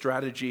deliberate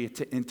strategy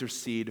to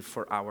intercede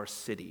for our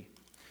city.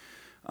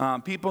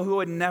 People who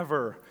would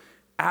never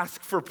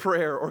ask for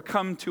prayer or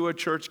come to a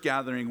church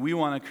gathering, we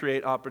want to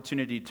create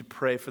opportunity to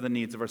pray for the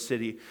needs of our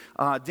city.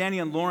 Danny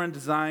and Lauren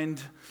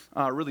designed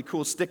a really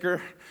cool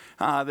sticker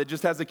that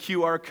just has a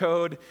QR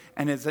code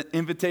and is an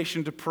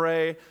invitation to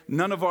pray.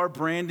 None of our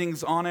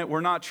branding's on it.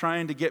 We're not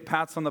trying to get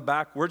pats on the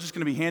back. We're just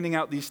going to be handing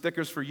out these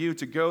stickers for you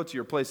to go to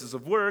your places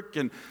of work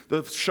and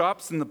the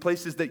shops and the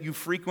places that you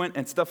frequent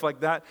and stuff like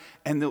that.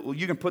 And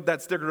you can put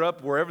that sticker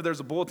up wherever there's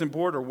a bulletin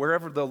board or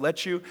wherever they'll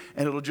let you,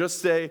 and it'll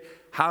just say,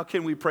 how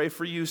can we pray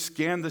for you?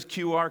 Scan this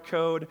QR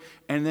code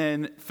and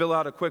then fill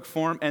out a quick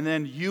form, and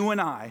then you and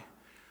I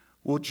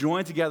will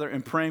join together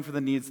in praying for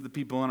the needs of the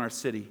people in our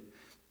city.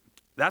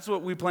 That's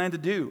what we plan to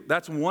do.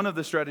 That's one of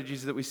the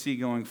strategies that we see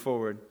going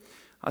forward.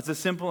 It's a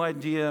simple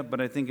idea, but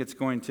I think it's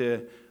going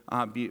to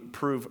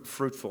prove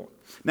fruitful.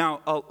 Now,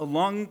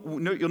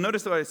 you'll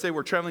notice that I say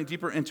we're traveling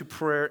deeper into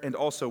prayer and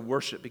also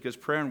worship, because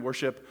prayer and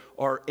worship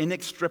are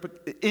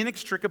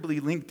inextricably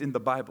linked in the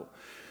Bible.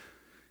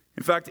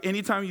 In fact,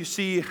 anytime you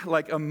see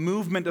like a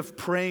movement of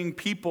praying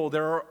people,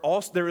 there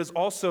is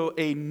also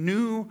a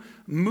new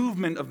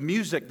movement of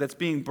music that's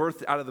being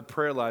birthed out of the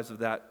prayer lives of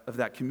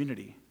that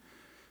community.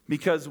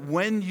 Because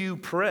when you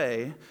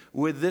pray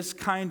with this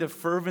kind of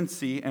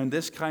fervency and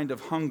this kind of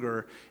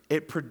hunger,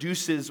 it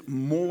produces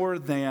more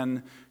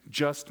than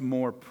just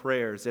more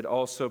prayers. It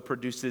also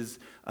produces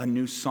a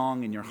new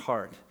song in your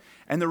heart.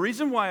 And the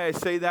reason why I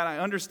say that, I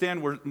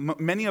understand where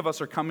many of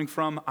us are coming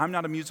from. I'm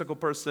not a musical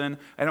person.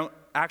 I don't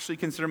actually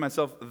consider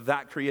myself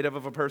that creative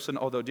of a person,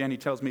 although Danny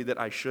tells me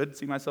that I should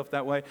see myself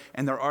that way,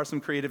 and there are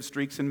some creative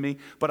streaks in me,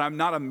 but I'm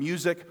not a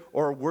music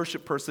or a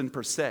worship person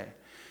per se.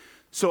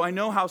 So I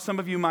know how some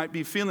of you might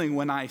be feeling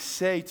when I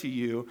say to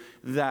you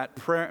that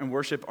prayer and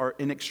worship are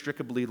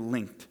inextricably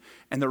linked.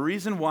 And the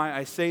reason why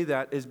I say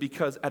that is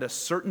because at a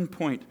certain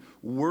point,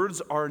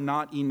 words are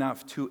not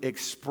enough to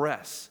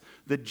express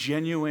the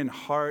genuine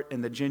heart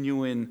and the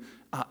genuine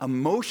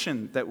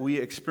emotion that we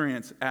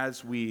experience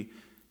as we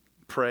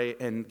pray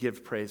and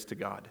give praise to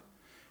God.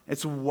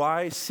 It's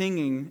why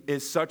singing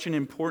is such an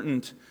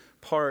important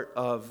part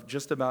of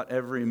just about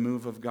every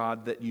move of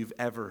God that you've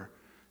ever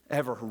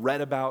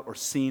read about or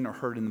seen or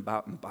heard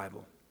about in the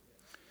Bible.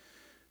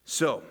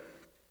 So,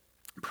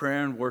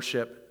 prayer and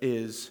worship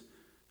is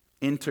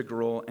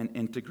integral and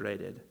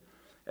integrated.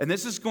 And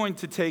this is going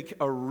to take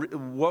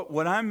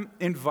what I'm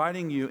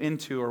inviting you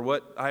into, or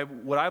what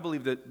I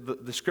believe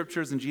that the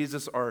scriptures and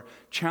Jesus are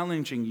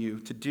challenging you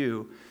to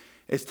do,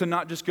 is to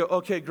not just go,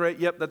 okay, great,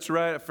 yep, that's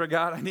right, I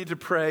forgot, I need to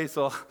pray,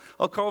 so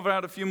I'll carve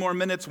out a few more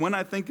minutes when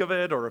I think of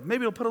it, or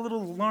maybe I'll put a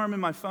little alarm in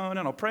my phone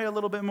and I'll pray a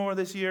little bit more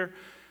this year.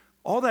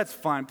 All that's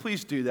fine,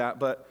 please do that,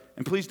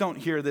 and please don't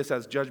hear this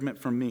as judgment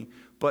from me,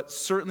 but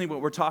certainly what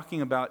we're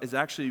talking about is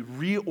actually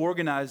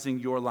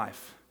reorganizing your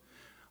life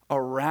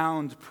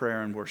around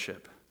prayer and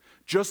worship.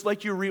 Just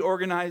like you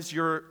reorganize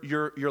your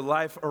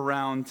life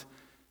around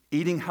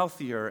eating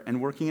healthier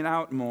and working it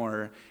out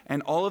more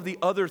and all of the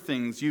other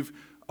things. You've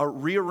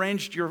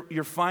rearranged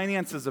your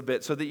finances a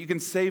bit so that you can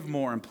save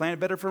more and plan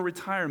better for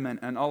retirement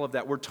and all of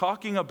that. We're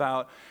talking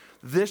about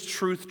this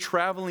truth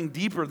traveling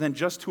deeper than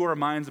just to our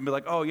minds and be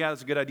like, oh yeah,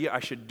 that's a good idea, I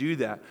should do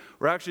that.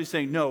 We're actually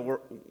saying, no,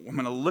 I'm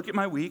going to look at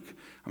my week,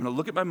 I'm going to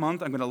look at my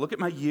month, I'm going to look at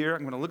my year,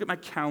 I'm going to look at my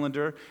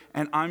calendar,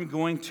 and I'm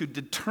going to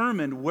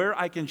determine where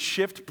I can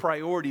shift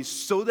priorities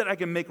so that I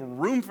can make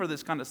room for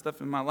this kind of stuff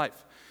in my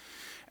life.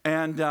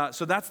 And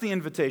so that's the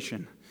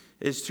invitation,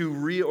 is to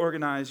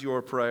reorganize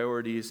your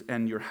priorities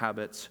and your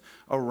habits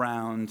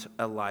around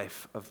a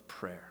life of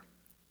prayer.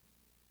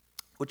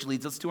 Which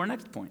leads us to our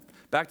next point.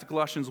 Back to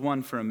Colossians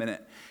 1 for a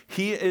minute.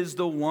 He is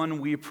the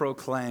one we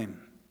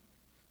proclaim.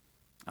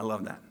 I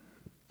love that.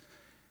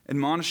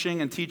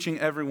 Admonishing and teaching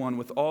everyone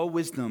with all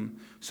wisdom,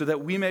 so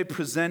that we may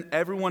present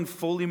everyone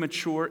fully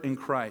mature in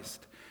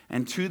Christ.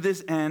 And to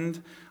this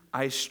end,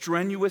 I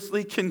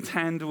strenuously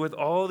contend with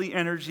all the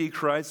energy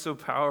Christ so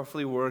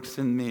powerfully works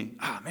in me.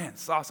 Man,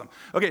 it's awesome.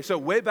 Okay, so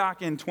way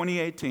back in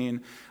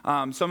 2018,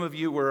 some of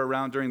you were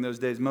around during those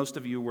days. Most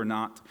of you were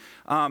not.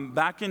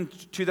 Back in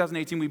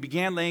 2018, we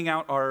began laying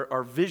out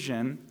our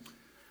vision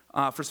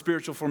for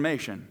spiritual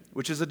formation,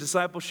 which is a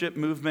discipleship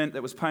movement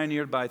that was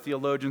pioneered by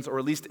theologians, or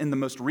at least in the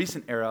most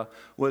recent era,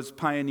 was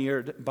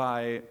pioneered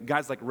by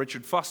guys like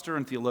Richard Foster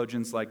and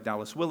theologians like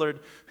Dallas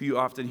Willard, who you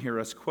often hear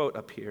us quote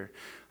up here.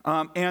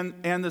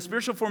 And the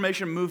spiritual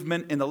formation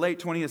movement in the late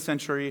 20th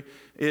century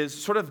is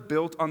sort of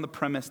built on the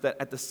premise that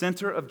at the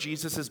center of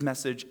Jesus'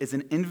 message is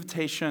an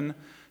invitation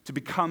to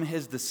become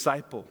his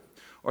disciple,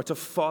 or to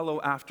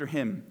follow after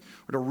him,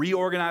 or to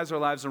reorganize our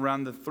lives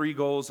around the three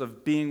goals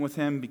of being with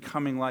him,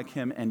 becoming like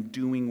him, and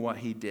doing what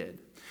he did.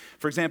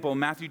 For example,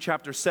 Matthew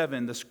chapter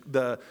 7,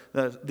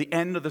 the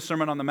end of the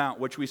Sermon on the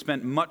Mount, which we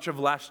spent much of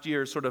last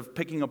year sort of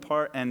picking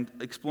apart and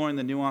exploring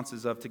the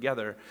nuances of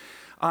together,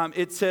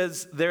 it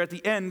says there at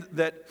the end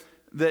that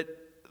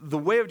the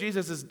way of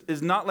Jesus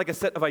is not like a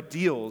set of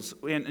ideals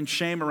and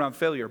shame around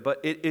failure, but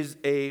it is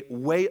a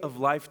way of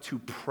life to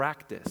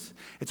practice.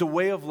 It's a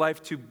way of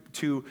life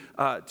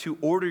to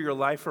order your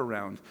life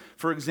around.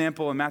 For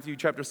example, in Matthew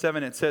chapter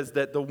 7, it says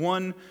that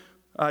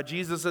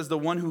Jesus says, the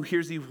one who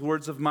hears these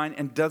words of mine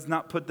and does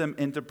not put them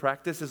into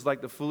practice is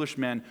like the foolish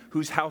man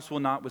whose house will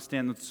not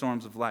withstand the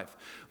storms of life.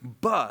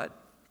 But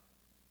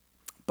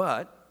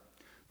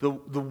the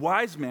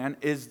wise man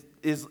is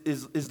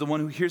the one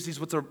who hears these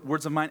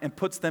words of mine and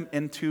puts them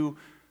into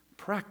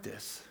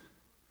practice.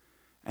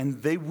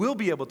 And they will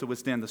be able to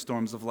withstand the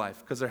storms of life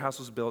because their house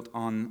was built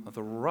on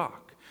the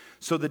rock.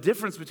 So the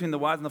difference between the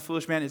wise and the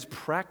foolish man is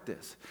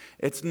practice.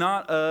 It's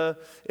not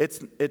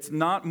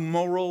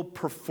moral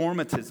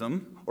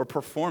performatism or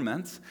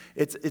performance.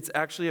 It's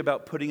actually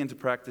about putting into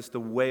practice the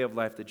way of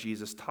life that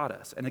Jesus taught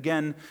us. And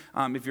again,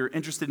 if you're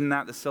interested in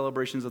that, the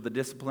Celebrations of the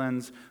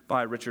Disciplines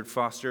by Richard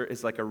Foster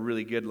is like a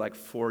really good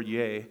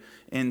foyer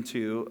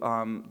into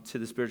to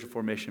the spiritual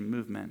formation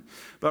movement.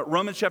 But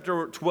Romans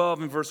chapter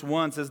 12 and verse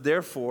 1 says,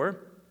 therefore,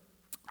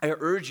 I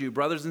urge you,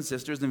 brothers and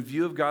sisters, in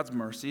view of God's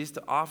mercies,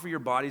 to offer your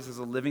bodies as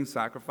a living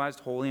sacrifice,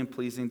 holy and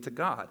pleasing to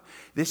God.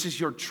 This is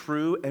your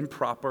true and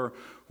proper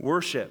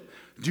worship.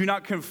 Do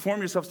not conform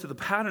yourselves to the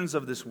patterns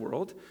of this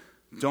world,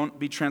 Don't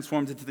be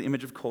transformed into the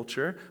image of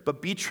culture,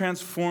 but be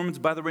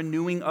transformed by the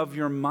renewing of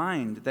your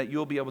mind, that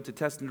you'll be able to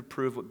test and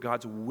approve what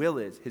God's will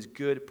is, his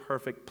good,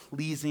 perfect,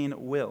 pleasing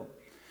will.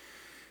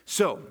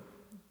 So,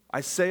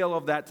 I say all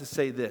of that to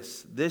say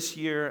this. This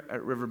year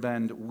at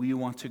Riverbend, we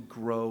want to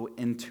grow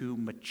into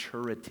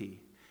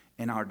maturity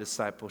in our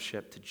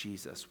discipleship to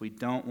Jesus. We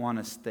don't want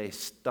to stay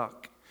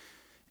stuck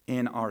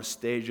in our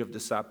stage of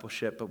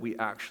discipleship, but we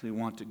actually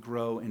want to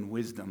grow in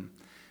wisdom.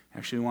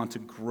 Actually want to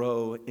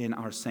grow in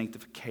our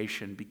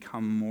sanctification,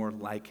 become more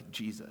like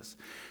Jesus.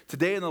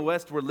 Today in the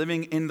West, we're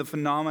living in the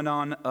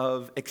phenomenon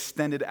of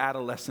extended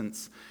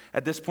adolescence.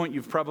 At this point,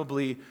 you've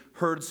probably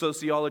heard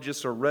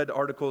sociologists or read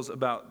articles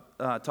about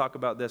talk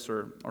about this,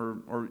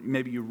 or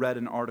maybe you read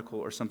an article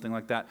or something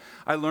like that.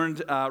 I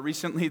learned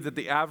recently that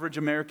the average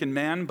American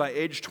man by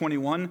age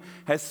 21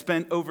 has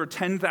spent over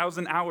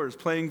 10,000 hours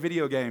playing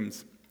video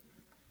games.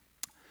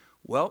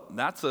 Well,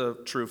 that's a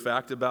true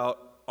fact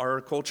about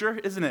our culture,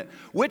 isn't it?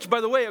 Which, by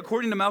the way,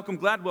 according to Malcolm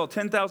Gladwell,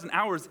 10,000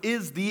 hours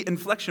is the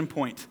inflection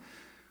point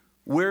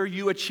where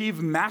you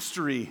achieve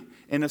mastery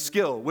in a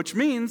skill, which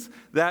means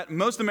that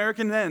most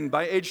American men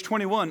by age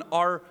 21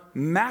 are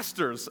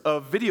masters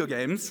of video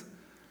games,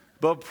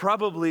 but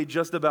probably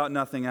just about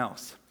nothing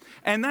else.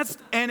 And that's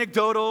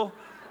anecdotal.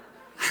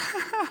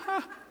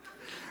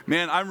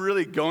 Man, I'm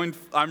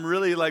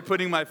really like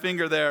putting my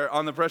finger there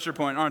on the pressure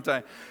point, aren't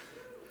I?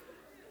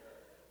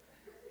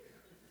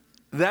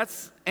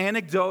 That's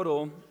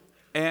anecdotal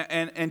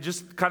and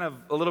just kind of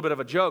a little bit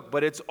of a joke,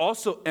 but it's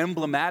also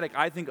emblematic,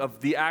 I think,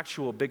 of the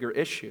actual bigger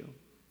issue,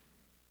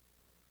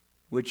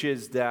 which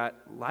is that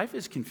life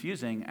is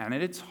confusing and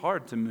it's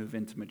hard to move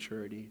into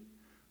maturity.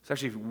 It's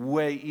actually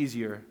way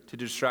easier to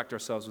distract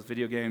ourselves with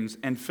video games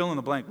and fill in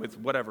the blank with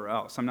whatever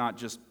else. I'm not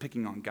just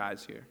picking on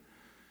guys here.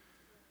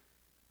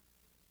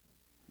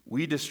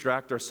 We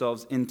distract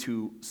ourselves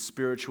into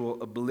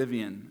spiritual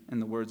oblivion, in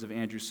the words of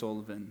Andrew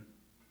Sullivan.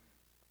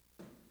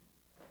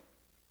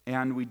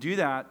 And we do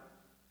that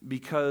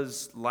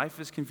because life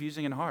is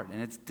confusing and hard,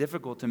 and it's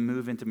difficult to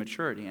move into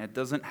maturity. And it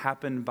doesn't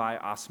happen by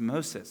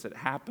osmosis. It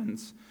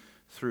happens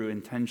through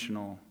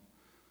intentional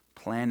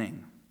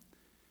planning.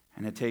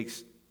 And it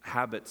takes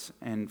habits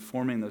and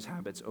forming those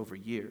habits over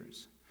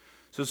years.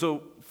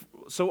 So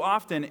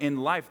often in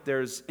life,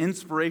 there's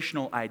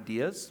inspirational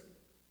ideas.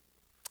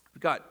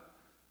 We've got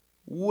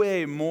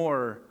way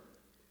more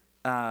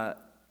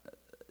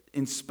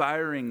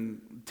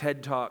inspiring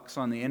TED Talks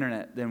on the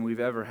internet than we've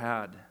ever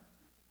had.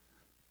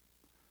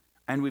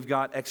 And we've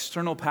got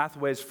external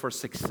pathways for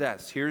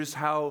success. Here's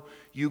how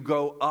you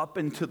go up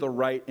and to the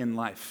right in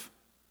life.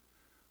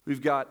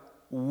 We've got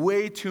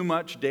way too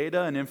much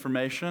data and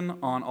information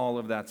on all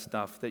of that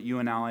stuff that you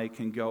and I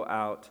can go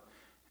out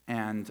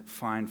and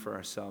find for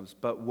ourselves.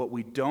 But what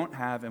we don't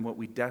have and what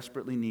we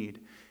desperately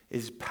need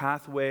is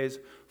pathways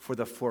for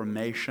the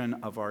formation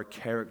of our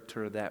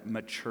character that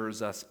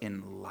matures us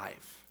in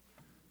life.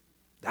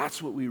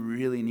 That's what we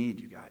really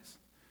need, you guys.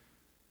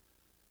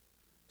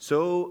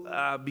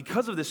 So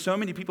because of this, so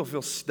many people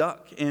feel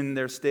stuck in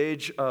their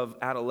stage of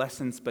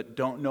adolescence but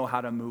don't know how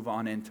to move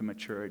on into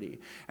maturity.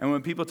 And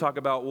when people talk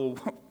about, well,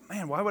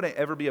 man, why would I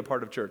ever be a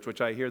part of church?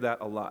 Which I hear that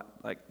a lot.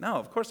 Like, no,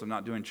 of course I'm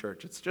not doing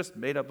church. It's just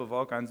made up of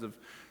all kinds of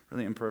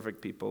really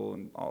imperfect people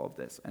and all of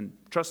this. And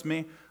trust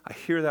me, I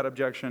hear that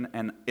objection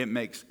and it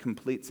makes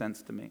complete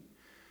sense to me.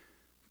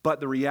 But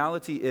the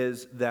reality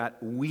is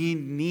that we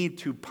need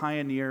to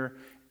pioneer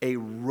a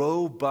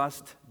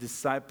robust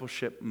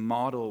discipleship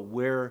model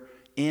wherein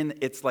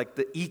it's like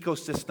the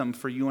ecosystem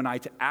for you and I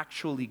to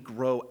actually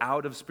grow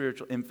out of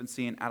spiritual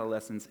infancy and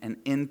adolescence and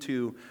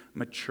into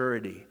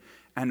maturity.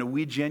 And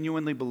we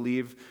genuinely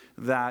believe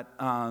that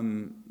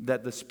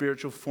that the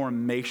spiritual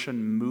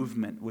formation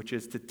movement, which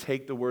is to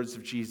take the words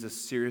of Jesus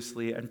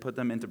seriously and put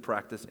them into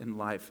practice in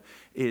life,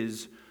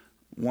 is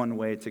one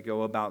way to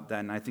go about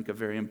that, and I think a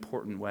very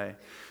important way.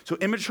 So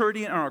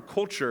immaturity in our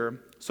culture,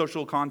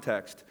 social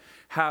context,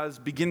 has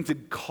begun to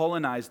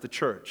colonize the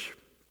church,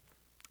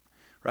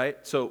 right?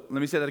 So let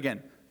me say that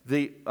again.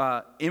 The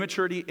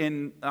immaturity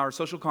in our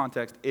social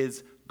context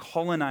is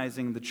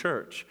colonizing the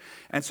church.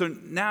 And so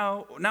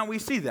now we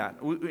see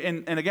that.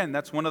 And again,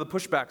 that's one of the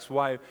pushbacks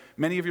why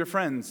many of your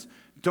friends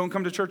don't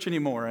come to church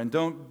anymore and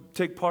don't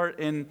take part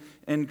in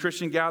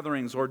Christian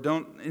gatherings or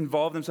don't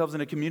involve themselves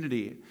in a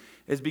community,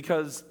 is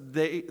because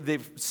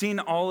they've seen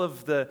all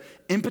of the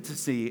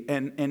impotency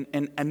and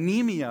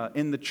anemia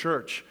in the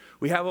church.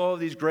 We have all of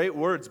these great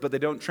words, but they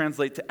don't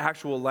translate to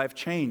actual life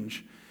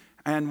change.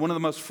 And one of the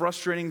most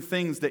frustrating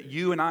things that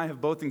you and I have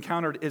both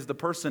encountered is the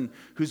person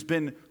who's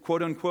been,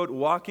 quote unquote,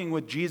 walking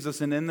with Jesus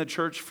and in the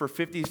church for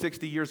 50,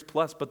 60 years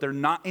plus, but they're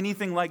not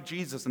anything like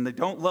Jesus and they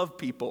don't love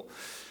people.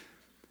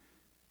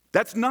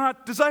 That's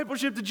not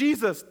discipleship to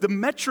Jesus. The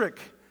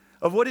metric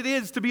of what it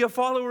is to be a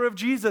follower of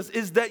Jesus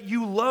is that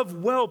you love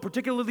well,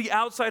 particularly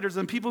outsiders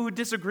and people who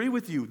disagree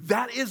with you.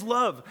 That is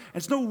love. And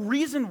it's no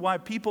reason why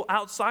people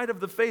outside of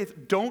the faith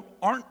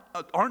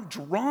aren't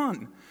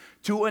drawn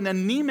to an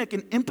anemic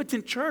and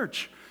impotent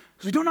church,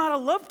 because we don't know how to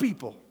love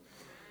people.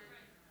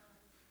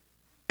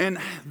 And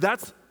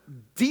that's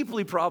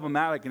deeply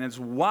problematic, and it's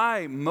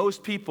why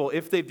most people,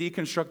 if they've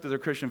deconstructed their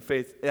Christian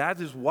faith,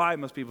 that is why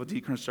most people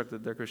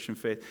deconstructed their Christian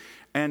faith.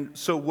 And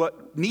so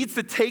what needs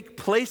to take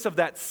place of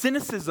that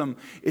cynicism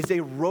is a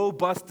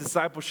robust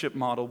discipleship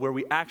model where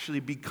we actually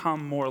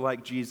become more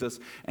like Jesus,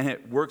 and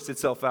it works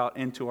itself out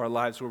into our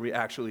lives where we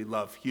actually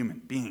love human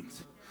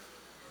beings.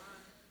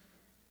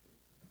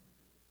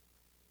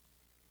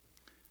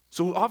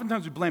 So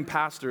oftentimes we blame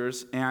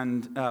pastors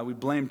and we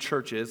blame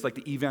churches, like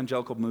the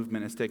evangelical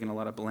movement has taken a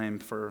lot of blame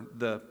for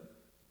the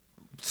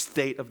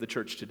state of the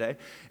church today.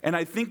 And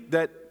I think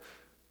that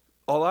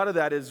a lot of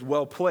that is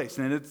well placed,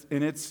 and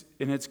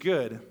it's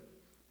good,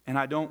 and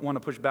I don't want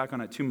to push back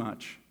on it too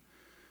much.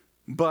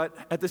 But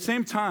at the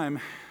same time,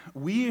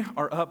 we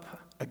are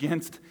up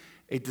against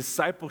a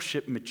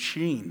discipleship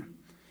machine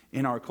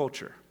in our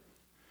culture.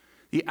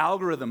 The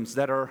algorithms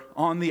that are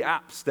on the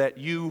apps that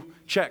you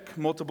check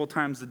multiple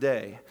times a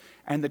day,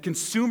 and the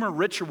consumer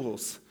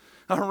rituals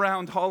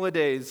around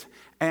holidays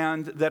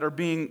and that are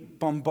being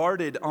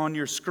bombarded on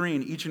your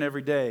screen each and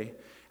every day,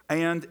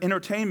 and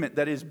entertainment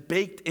that is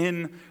baked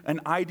in an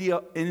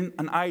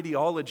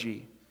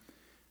ideology.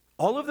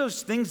 All of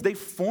those things, they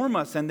form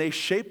us and they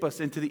shape us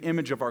into the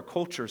image of our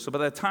culture. So by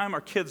the time our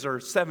kids are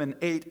 7,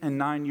 8, and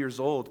 9 years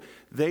old,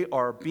 they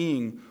are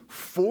being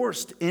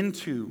forced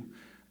into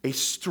a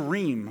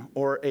stream,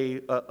 or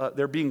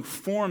they're being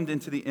formed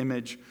into the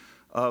image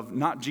of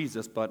not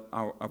Jesus, but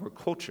our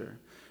culture.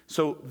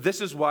 So this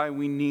is why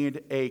we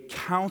need a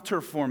counter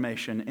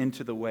formation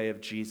into the way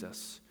of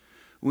Jesus.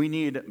 We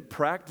need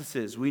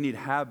practices, we need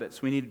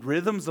habits, we need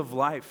rhythms of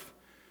life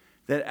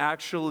that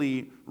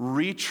actually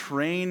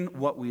retrain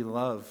what we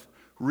love,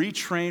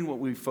 retrain what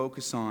we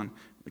focus on,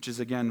 which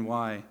is again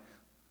why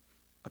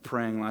a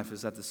praying life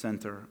is at the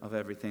center of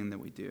everything that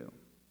we do.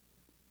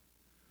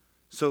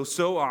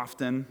 So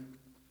often,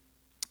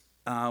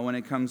 when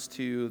it comes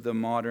to the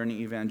modern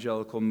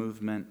evangelical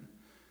movement,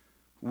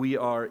 we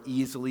are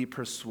easily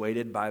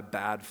persuaded by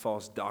bad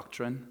false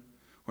doctrine.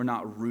 We're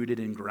not rooted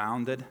and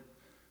grounded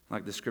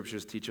like the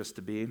scriptures teach us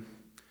to be.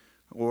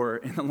 Or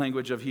in the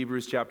language of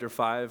Hebrews chapter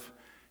 5,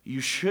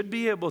 you should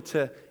be able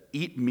to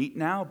eat meat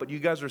now, but you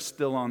guys are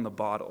still on the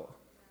bottle,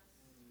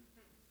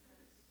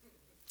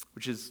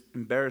 which is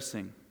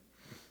embarrassing.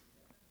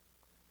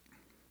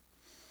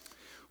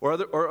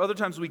 Or other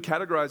times we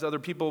categorize other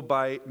people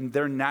by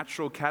their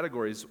natural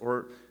categories.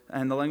 Or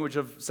in the language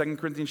of 2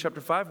 Corinthians chapter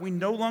 5, we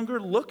no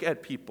longer look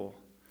at people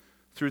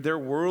through their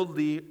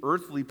worldly,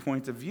 earthly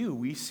point of view.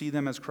 We see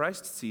them as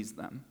Christ sees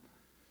them.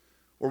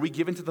 Or we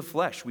give into the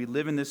flesh. We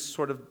live in this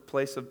sort of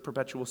place of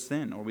perpetual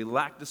sin. Or we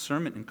lack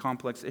discernment in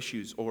complex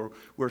issues. Or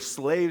we're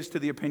slaves to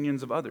the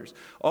opinions of others.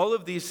 All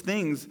of these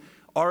things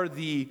are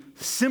the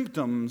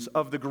symptoms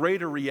of the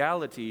greater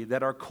reality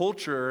that our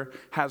culture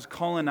has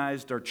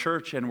colonized our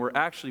church, and we're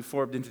actually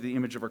formed into the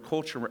image of our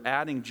culture. We're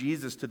adding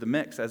Jesus to the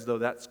mix as though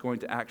that's going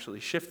to actually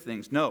shift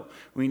things. No,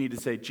 we need to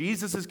say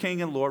Jesus is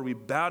King and Lord. We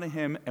bow to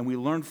him and we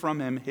learn from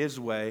him his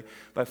way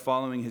by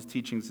following his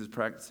teachings, his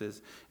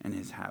practices, and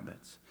his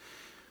habits.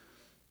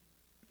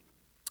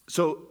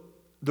 So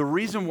the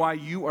reason why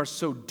you are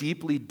so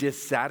deeply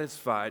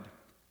dissatisfied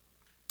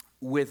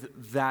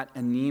with that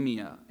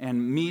anemia,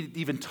 and me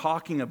even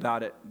talking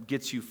about it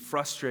gets you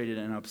frustrated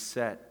and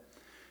upset.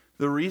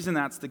 The reason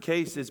that's the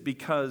case is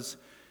because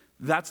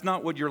that's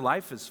not what your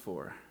life is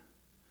for.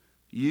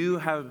 You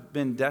have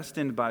been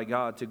destined by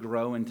God to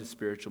grow into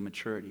spiritual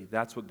maturity.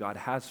 That's what God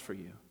has for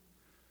you.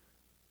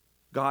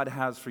 God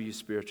has for you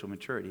spiritual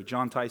maturity.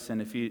 John Tyson,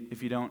 if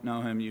you don't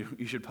know him,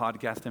 you should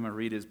podcast him or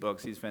read his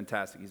books. He's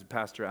fantastic. He's a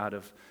pastor out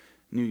of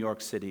New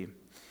York City.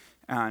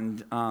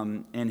 And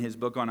in his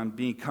book on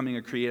Becoming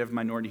a Creative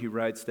Minority, he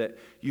writes that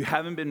you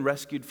haven't been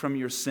rescued from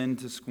your sin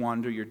to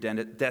squander your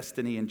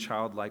destiny in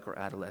childlike or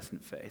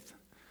adolescent faith.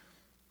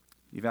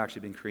 You've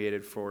actually been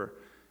created for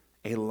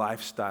a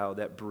lifestyle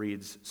that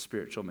breeds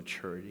spiritual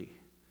maturity,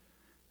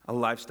 a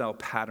lifestyle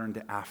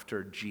patterned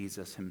after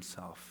Jesus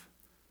himself.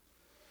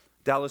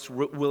 Dallas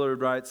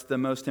Willard writes, the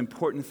most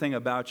important thing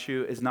about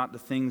you is not the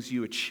things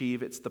you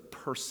achieve, it's the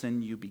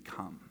person you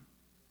become.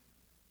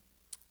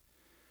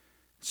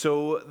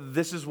 So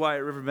this is why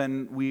at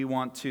Riverbend we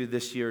want to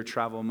this year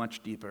travel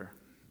much deeper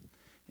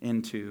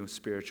into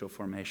spiritual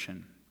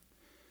formation.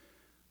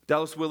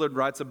 Dallas Willard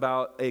writes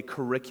about a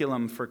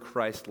curriculum for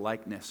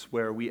Christ-likeness,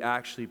 where we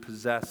actually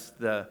possess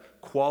the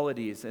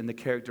qualities and the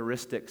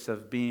characteristics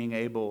of being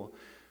able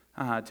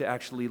to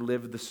actually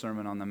live the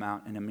Sermon on the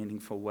Mount in a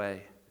meaningful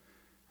way.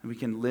 And we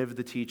can live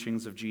the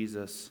teachings of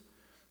Jesus.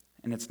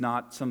 And it's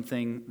not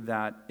something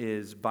that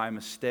is by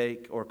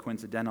mistake or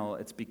coincidental.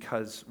 It's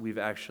because we've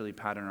actually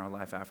patterned our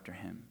life after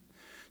him.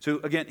 So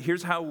again,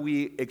 here's how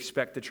we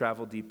expect to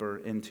travel deeper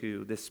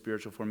into this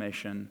spiritual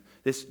formation,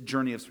 this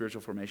journey of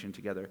spiritual formation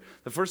together.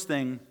 The first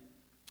thing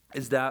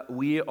is that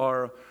we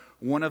are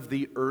one of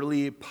the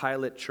early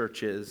pilot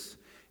churches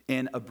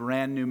in a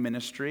brand new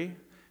ministry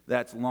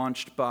that's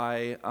launched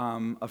by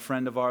a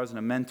friend of ours and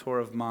a mentor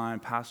of mine,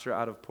 pastor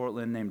out of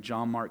Portland named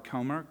John Mark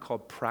Comer,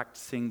 called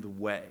Practicing the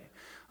Way.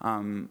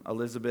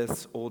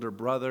 Elizabeth's older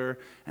brother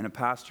and a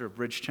pastor of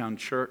Bridgetown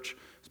Church.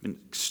 It's been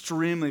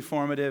extremely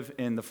formative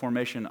in the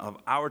formation of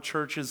our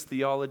church's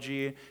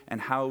theology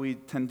and how we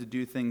tend to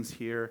do things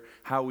here,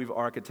 how we've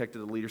architected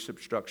the leadership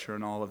structure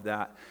and all of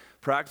that.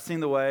 Practicing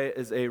the Way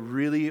is a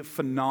really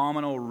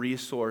phenomenal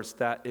resource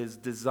that is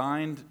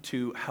designed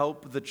to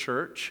help the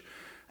church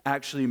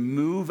actually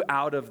move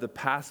out of the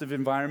passive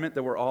environment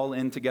that we're all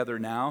in together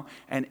now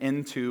and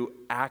into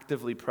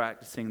actively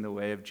practicing the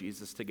way of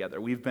Jesus together.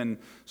 We've been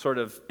sort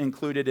of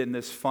included in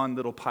this fun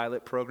little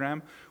pilot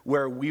program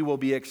where we will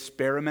be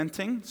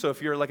experimenting. So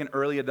if you're like an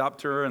early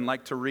adopter and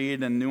like to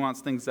read and nuance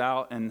things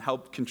out and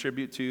help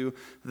contribute to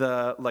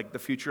the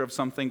future of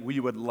something, we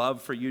would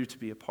love for you to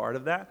be a part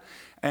of that.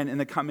 And in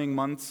the coming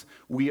months,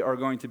 we are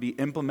going to be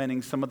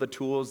implementing some of the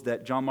tools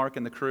that John Mark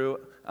and the crew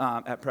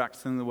at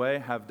Practicing the Way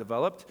have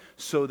developed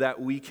so that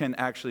we can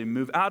actually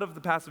move out of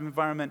the passive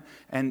environment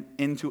and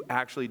into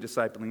actually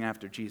discipling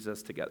after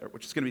Jesus together,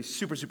 which is going to be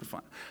super, super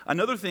fun.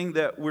 Another thing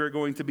that we're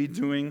going to be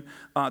doing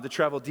to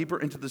travel deeper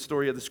into the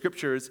story of the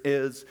Scriptures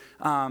is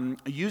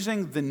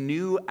using the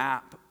new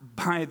app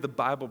by the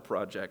Bible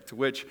Project,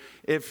 which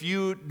if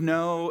you've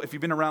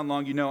been around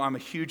long, you know I'm a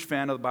huge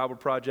fan of the Bible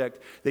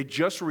Project. They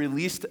just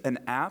released an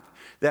app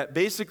that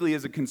basically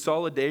is a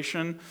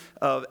consolidation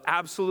of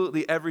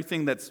absolutely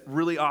everything that's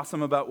really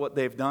awesome about what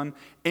they've done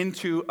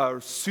into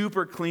a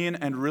super clean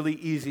and really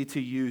easy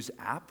to use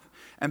app.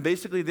 And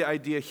basically the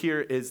idea here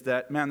is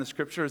that, the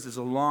Scriptures is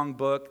a long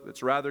book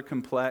that's rather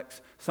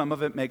complex. Some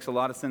of it makes a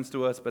lot of sense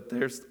to us, but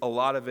there's a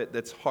lot of it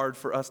that's hard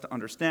for us to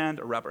understand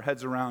or wrap our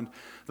heads around.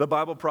 The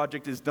Bible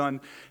Project has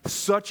done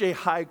such a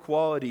high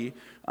quality,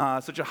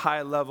 such a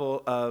high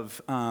level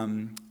of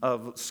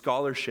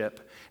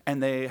scholarship,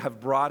 and they have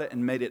brought it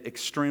and made it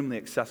extremely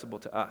accessible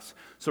to us.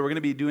 So we're going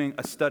to be doing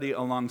a study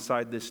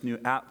alongside this new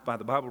app by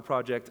the Bible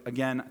Project.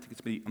 Again, I think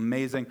it's going to be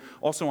amazing.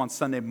 Also on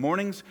Sunday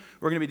mornings,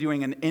 we're going to be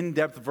doing an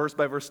in-depth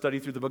verse-by-verse study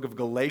through the book of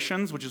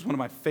Galatians, which is one of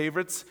my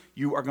favorites.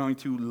 You are going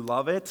to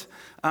love it.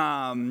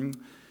 And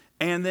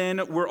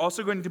then we're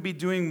also going to be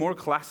doing more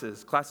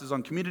classes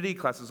on community,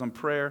 classes on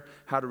prayer,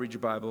 how to read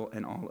your Bible,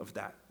 and all of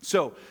that.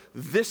 So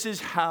this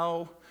is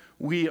how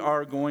we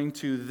are going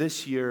to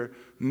this year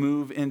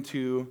move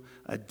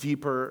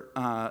deeper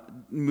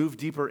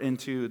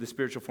into the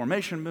spiritual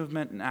formation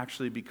movement and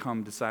actually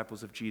become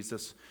disciples of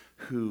Jesus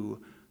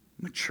who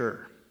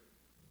mature.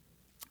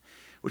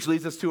 Which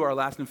leads us to our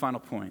last and final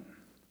point,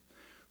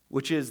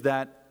 which is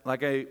that,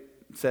 like I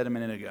said a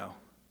minute ago,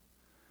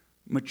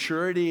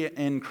 maturity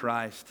in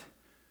Christ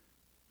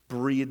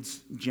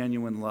breeds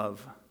genuine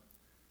love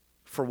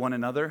for one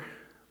another,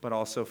 but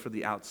also for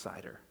the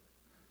outsider.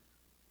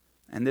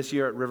 And this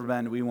year at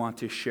Riverbend, we want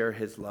to share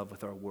his love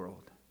with our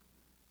world.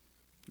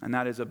 And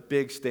that is a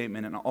big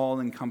statement, an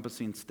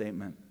all-encompassing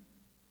statement.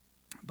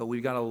 But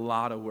we've got a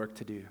lot of work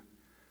to do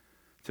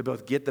to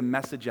both get the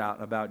message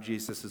out about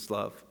Jesus'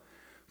 love,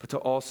 but to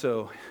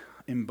also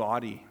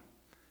embody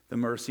the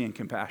mercy and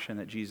compassion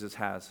that Jesus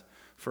has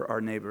for our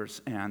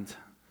neighbors and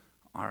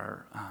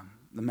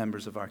the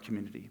members of our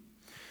community.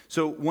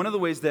 So one of the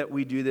ways that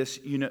we do this,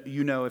 you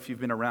know if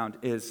you've been around,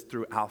 is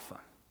through Alpha.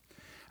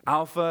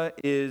 Alpha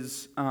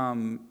is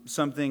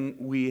something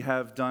we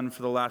have done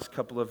for the last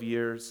couple of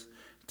years,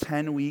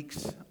 10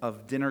 weeks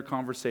of dinner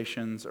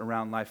conversations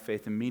around life,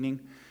 faith, and meaning.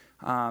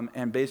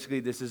 And basically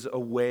this is a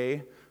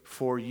way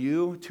for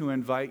you to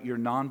invite your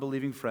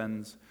non-believing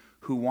friends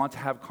who want to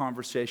have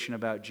conversation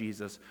about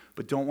Jesus,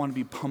 but don't want to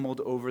be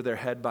pummeled over their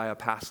head by a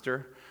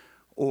pastor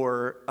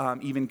or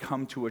even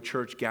come to a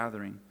church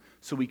gathering.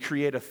 So we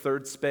create a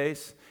third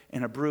space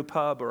in a brew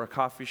pub or a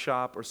coffee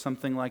shop or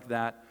something like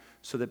that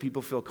so that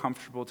people feel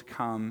comfortable to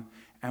come,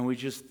 and we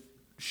just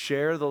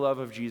share the love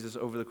of Jesus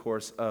over the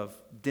course of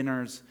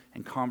dinners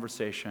and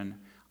conversation.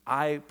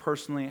 I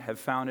personally have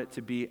found it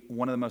to be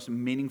one of the most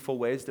meaningful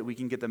ways that we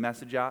can get the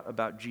message out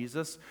about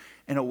Jesus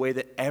in a way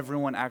that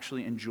everyone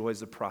actually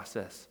enjoys the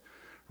process,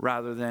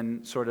 rather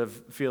than sort of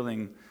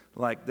feeling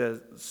like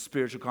the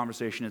spiritual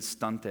conversation is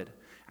stunted.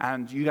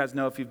 And you guys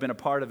know, if you've been a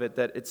part of it,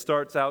 that it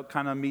starts out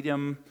kind of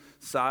medium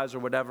size or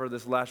whatever.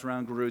 This last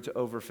round grew to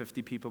over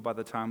 50 people by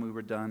the time we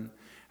were done.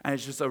 And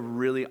it's just a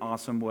really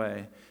awesome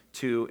way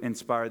to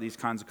inspire these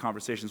kinds of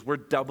conversations. We're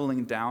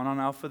doubling down on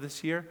Alpha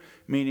this year,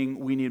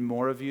 meaning we need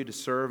more of you to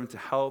serve and to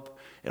help.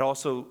 It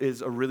also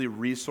is a really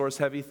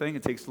resource-heavy thing.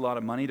 It takes a lot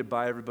of money to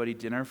buy everybody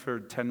dinner for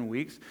 10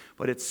 weeks,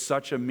 but it's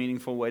such a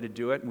meaningful way to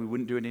do it, and we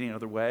wouldn't do it any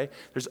other way.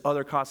 There's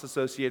other costs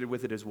associated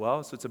with it as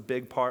well, so it's a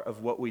big part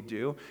of what we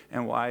do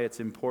and why it's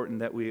important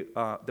that we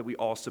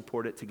all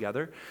support it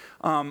together.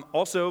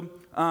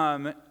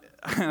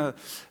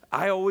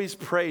 I always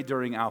pray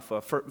during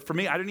Alpha. For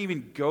me, I didn't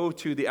even go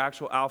to the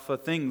actual Alpha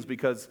things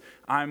because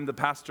I'm the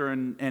pastor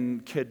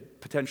and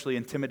could potentially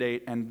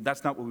intimidate, and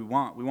that's not what we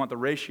want. We want the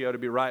ratio to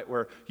be right,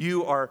 where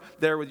you are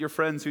there with your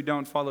friends who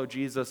don't follow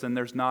Jesus, and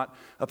there's not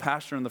a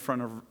pastor in the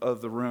front of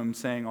the room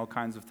saying all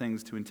kinds of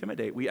things to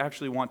intimidate. We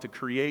actually want to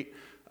create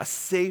a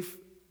safe,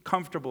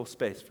 comfortable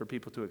space for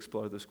people to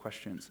explore those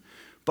questions.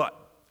 But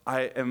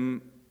I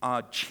am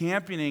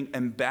championing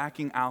and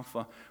backing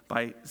Alpha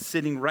by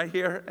sitting right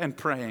here and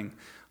praying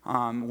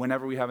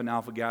whenever we have an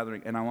Alpha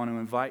gathering. And I want to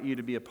invite you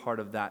to be a part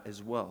of that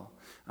as well,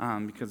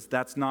 because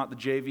that's not the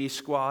JV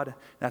squad.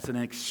 That's an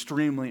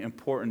extremely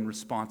important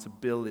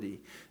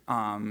responsibility,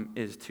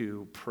 is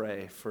to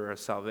pray for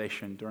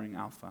salvation during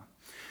Alpha.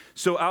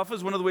 So Alpha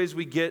is one of the ways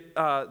we get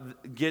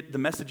the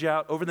message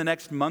out. Over the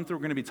next month, we're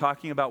going to be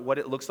talking about what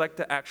it looks like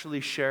to actually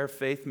share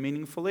faith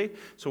meaningfully.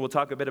 So we'll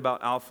talk a bit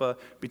about Alpha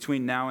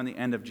between now and the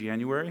end of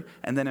January.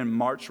 And then in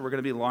March, we're going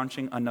to be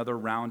launching another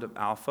round of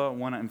Alpha. I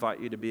want to invite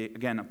you to be,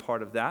 again, a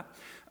part of that.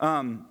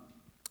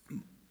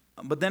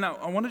 But then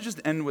I want to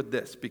just end with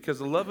this, because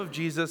the love of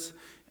Jesus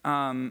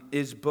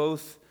is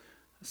both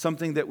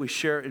something that we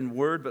share in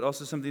word, but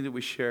also something that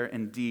we share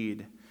in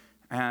deed.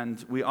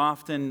 And we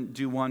often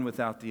do one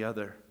without the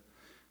other.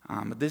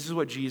 But this is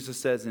what Jesus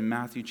says in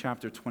Matthew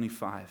chapter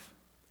 25.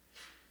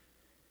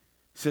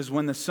 He says,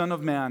 when the Son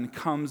of Man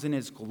comes in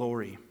his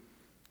glory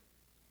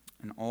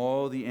and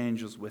all the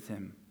angels with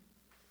him,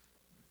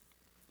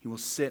 he will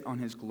sit on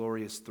his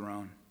glorious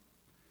throne.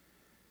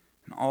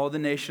 And all the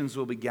nations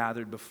will be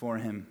gathered before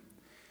him.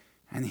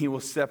 And he will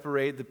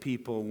separate the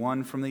people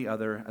one from the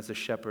other as a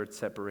shepherd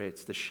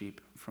separates the sheep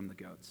from the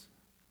goats.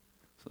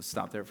 So let's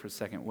stop there for a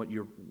second. What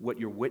you're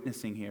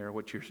witnessing here,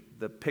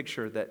 the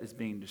picture that is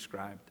being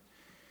described,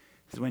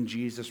 is when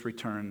Jesus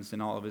returns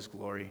in all of his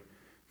glory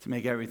to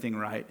make everything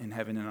right in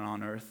heaven and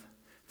on earth,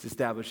 to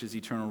establish his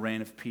eternal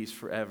reign of peace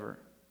forever.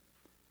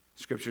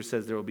 Scripture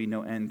says there will be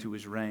no end to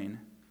his reign.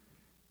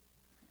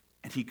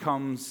 And he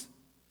comes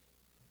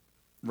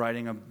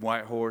riding a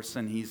white horse,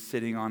 and he's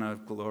sitting on a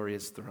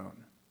glorious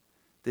throne.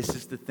 This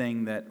is the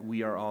thing that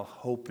we are all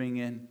hoping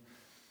in,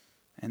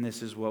 and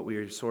this is what we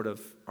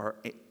are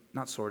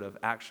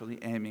actually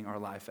aiming our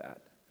life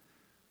at.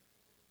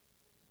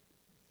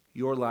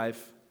 Your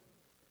life,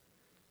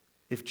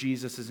 if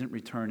Jesus isn't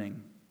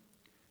returning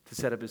to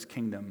set up his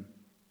kingdom,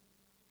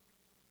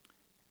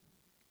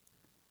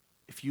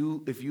 if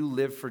you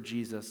live for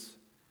Jesus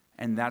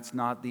and that's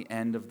not the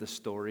end of the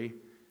story,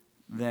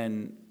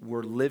 then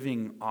we're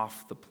living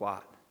off the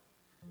plot.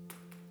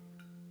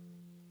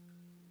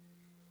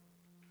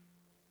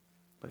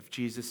 But if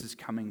Jesus is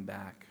coming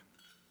back,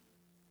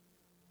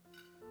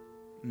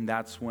 and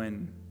that's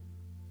when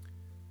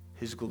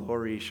his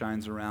glory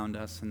shines around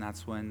us, and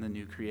that's when the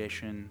new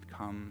creation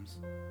comes.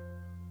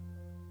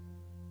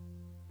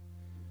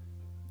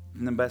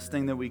 And the best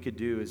thing that we could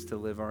do is to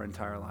live our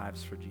entire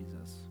lives for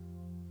Jesus.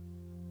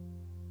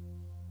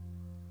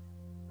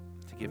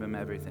 To give him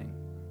everything.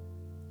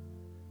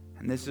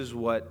 And this is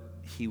what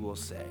he will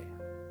say.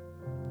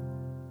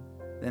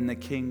 Then the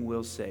king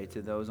will say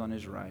to those on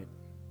his right,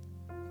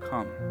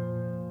 come,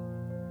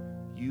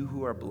 you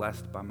who are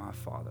blessed by my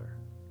Father.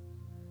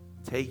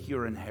 Take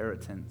your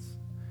inheritance,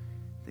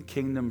 the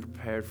kingdom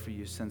prepared for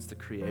you since the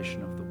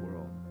creation of the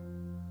world.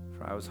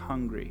 For I was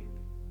hungry,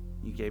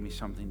 you gave me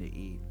something to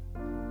eat.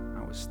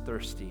 I was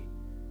thirsty,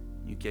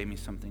 you gave me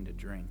something to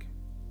drink.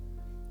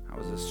 I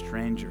was a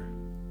stranger,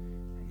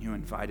 and you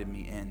invited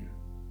me in.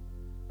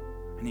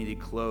 I needed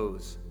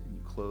clothes, and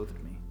you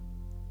clothed me.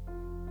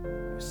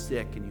 I was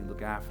sick, and you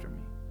looked after me.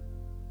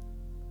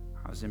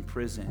 I was in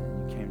prison,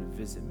 and you came to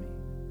visit me.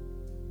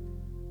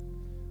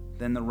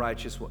 Then the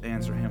righteous will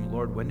answer him,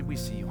 Lord, when did we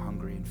see you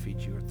hungry and feed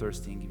you, or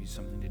thirsty and give you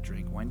something to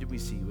drink? When did we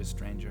see you a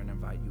stranger and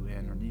invite you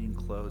in, or needing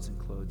clothes and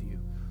clothe you?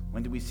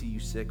 When did we see you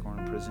sick or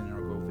in prison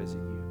or go visit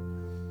you?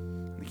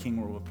 And the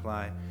king will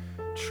reply,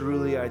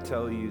 truly I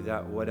tell you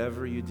that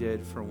whatever you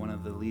did for one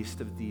of the least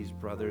of these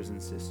brothers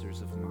and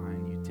sisters of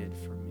mine, you did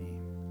for me.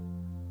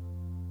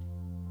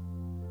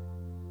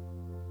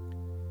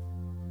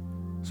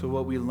 So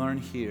what we learn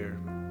here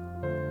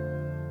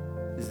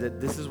is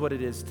that this is what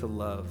it is to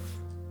love.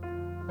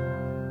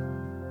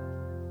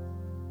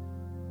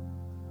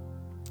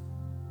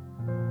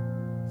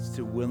 It's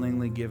to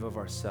willingly give of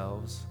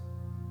ourselves.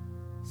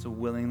 It's to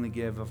willingly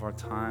give of our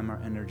time,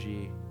 our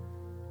energy,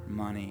 our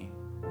money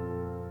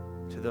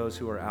to those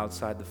who are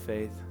outside the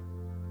faith,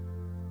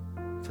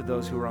 to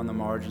those who are on the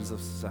margins of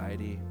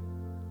society,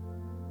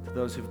 to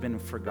those who've been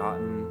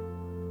forgotten,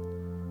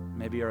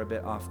 maybe are a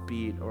bit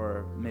offbeat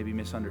or maybe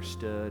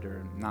misunderstood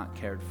or not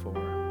cared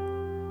for.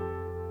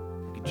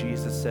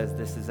 Jesus says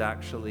this is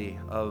actually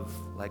of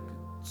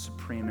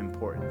supreme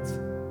importance.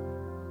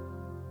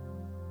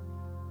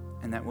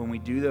 And that when we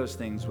do those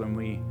things, when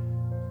we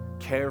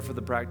care for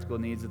the practical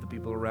needs of the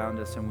people around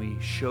us and we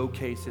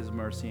showcase his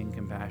mercy and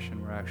compassion,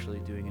 we're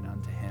actually doing it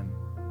unto him.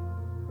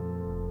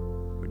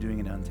 We're doing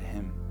it unto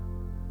him.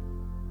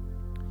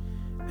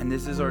 And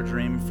this is our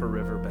dream for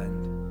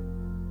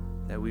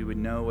Riverbend, that we would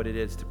know what it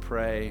is to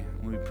pray,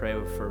 and we pray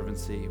with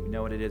fervency. We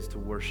know what it is to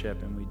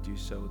worship, and we do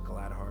so with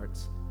glad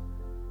hearts.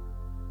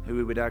 That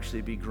we would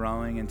actually be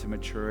growing into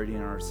maturity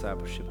in our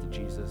discipleship to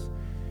Jesus,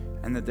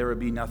 and that there would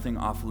be nothing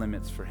off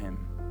limits for him.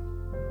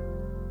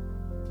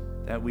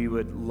 That we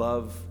would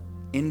love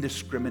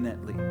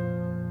indiscriminately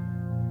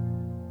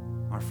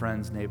our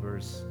friends,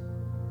 neighbors,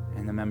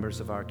 and the members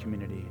of our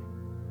community.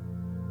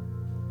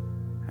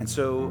 And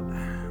so,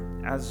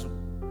 as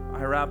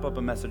I wrap up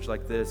a message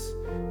like this,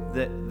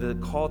 that the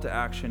call to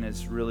action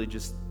is really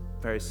just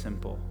very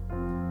simple.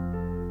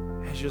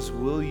 It's just,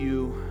 will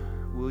you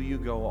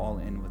go all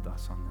in with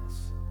us on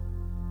this?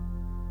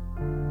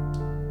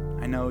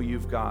 I know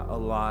you've got a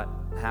lot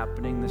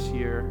happening this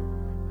year.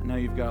 I know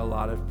you've got a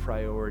lot of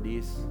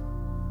priorities.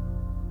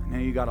 I know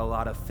you got a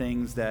lot of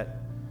things that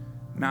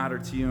matter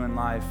to you in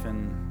life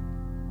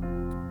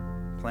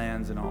and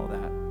plans and all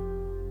that.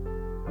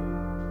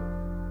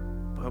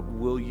 But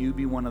will you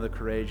be one of the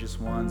courageous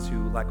ones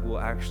who will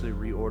actually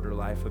reorder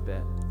life a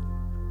bit?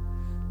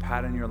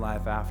 Pattern your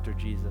life after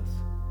Jesus.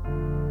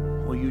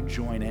 Will you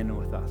join in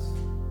with us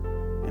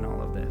in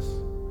all of this?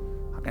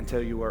 I can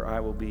tell you where I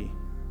will be.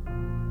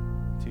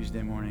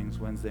 Tuesday mornings,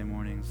 Wednesday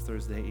mornings,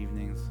 Thursday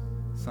evenings,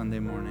 Sunday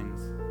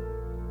mornings.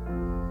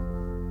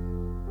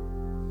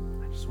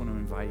 I just want to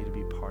invite you to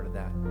be part of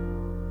that.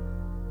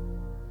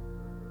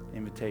 The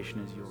invitation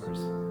is yours.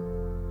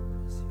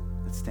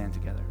 Let's stand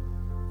together.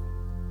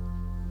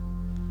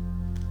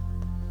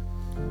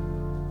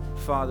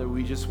 Father,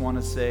 we just want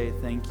to say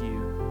thank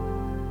you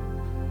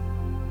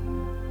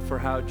for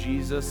how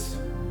Jesus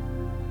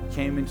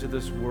came into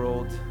this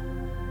world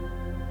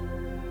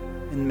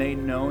and made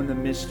known the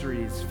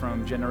mysteries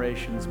from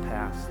generations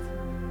past.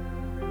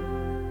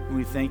 And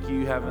we thank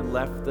you haven't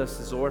left us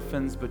as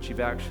orphans, but you've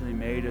actually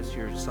made us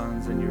your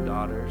sons and your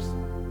daughters.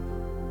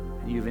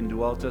 And you've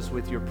indwelt us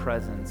with your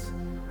presence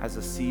as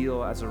a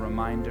seal, as a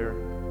reminder,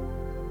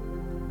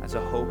 as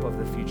a hope of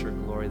the future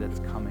glory that's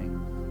coming.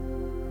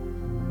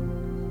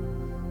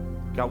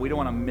 God, we don't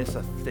want to miss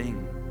a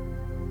thing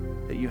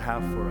that you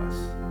have for us.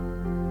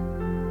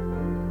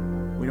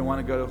 We don't want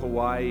to go to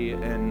Hawaii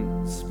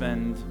and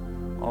spend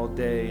all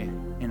day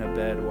in a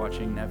bed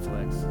watching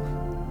Netflix.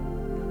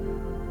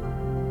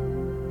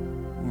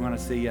 We want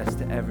to say yes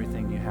to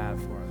everything you have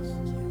for us.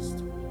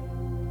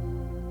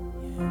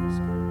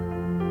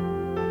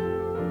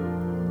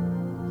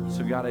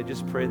 So God, I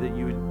just pray that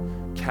you would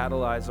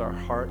catalyze our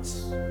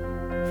hearts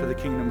for the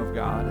kingdom of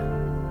God.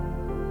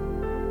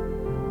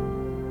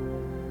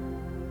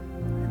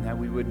 And that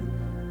we would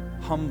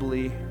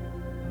humbly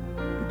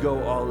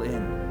go all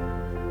in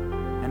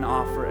and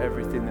offer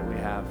everything that we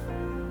have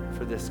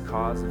for this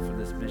cause and for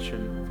this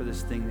mission, for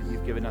this thing that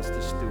you've given us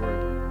to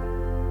steward.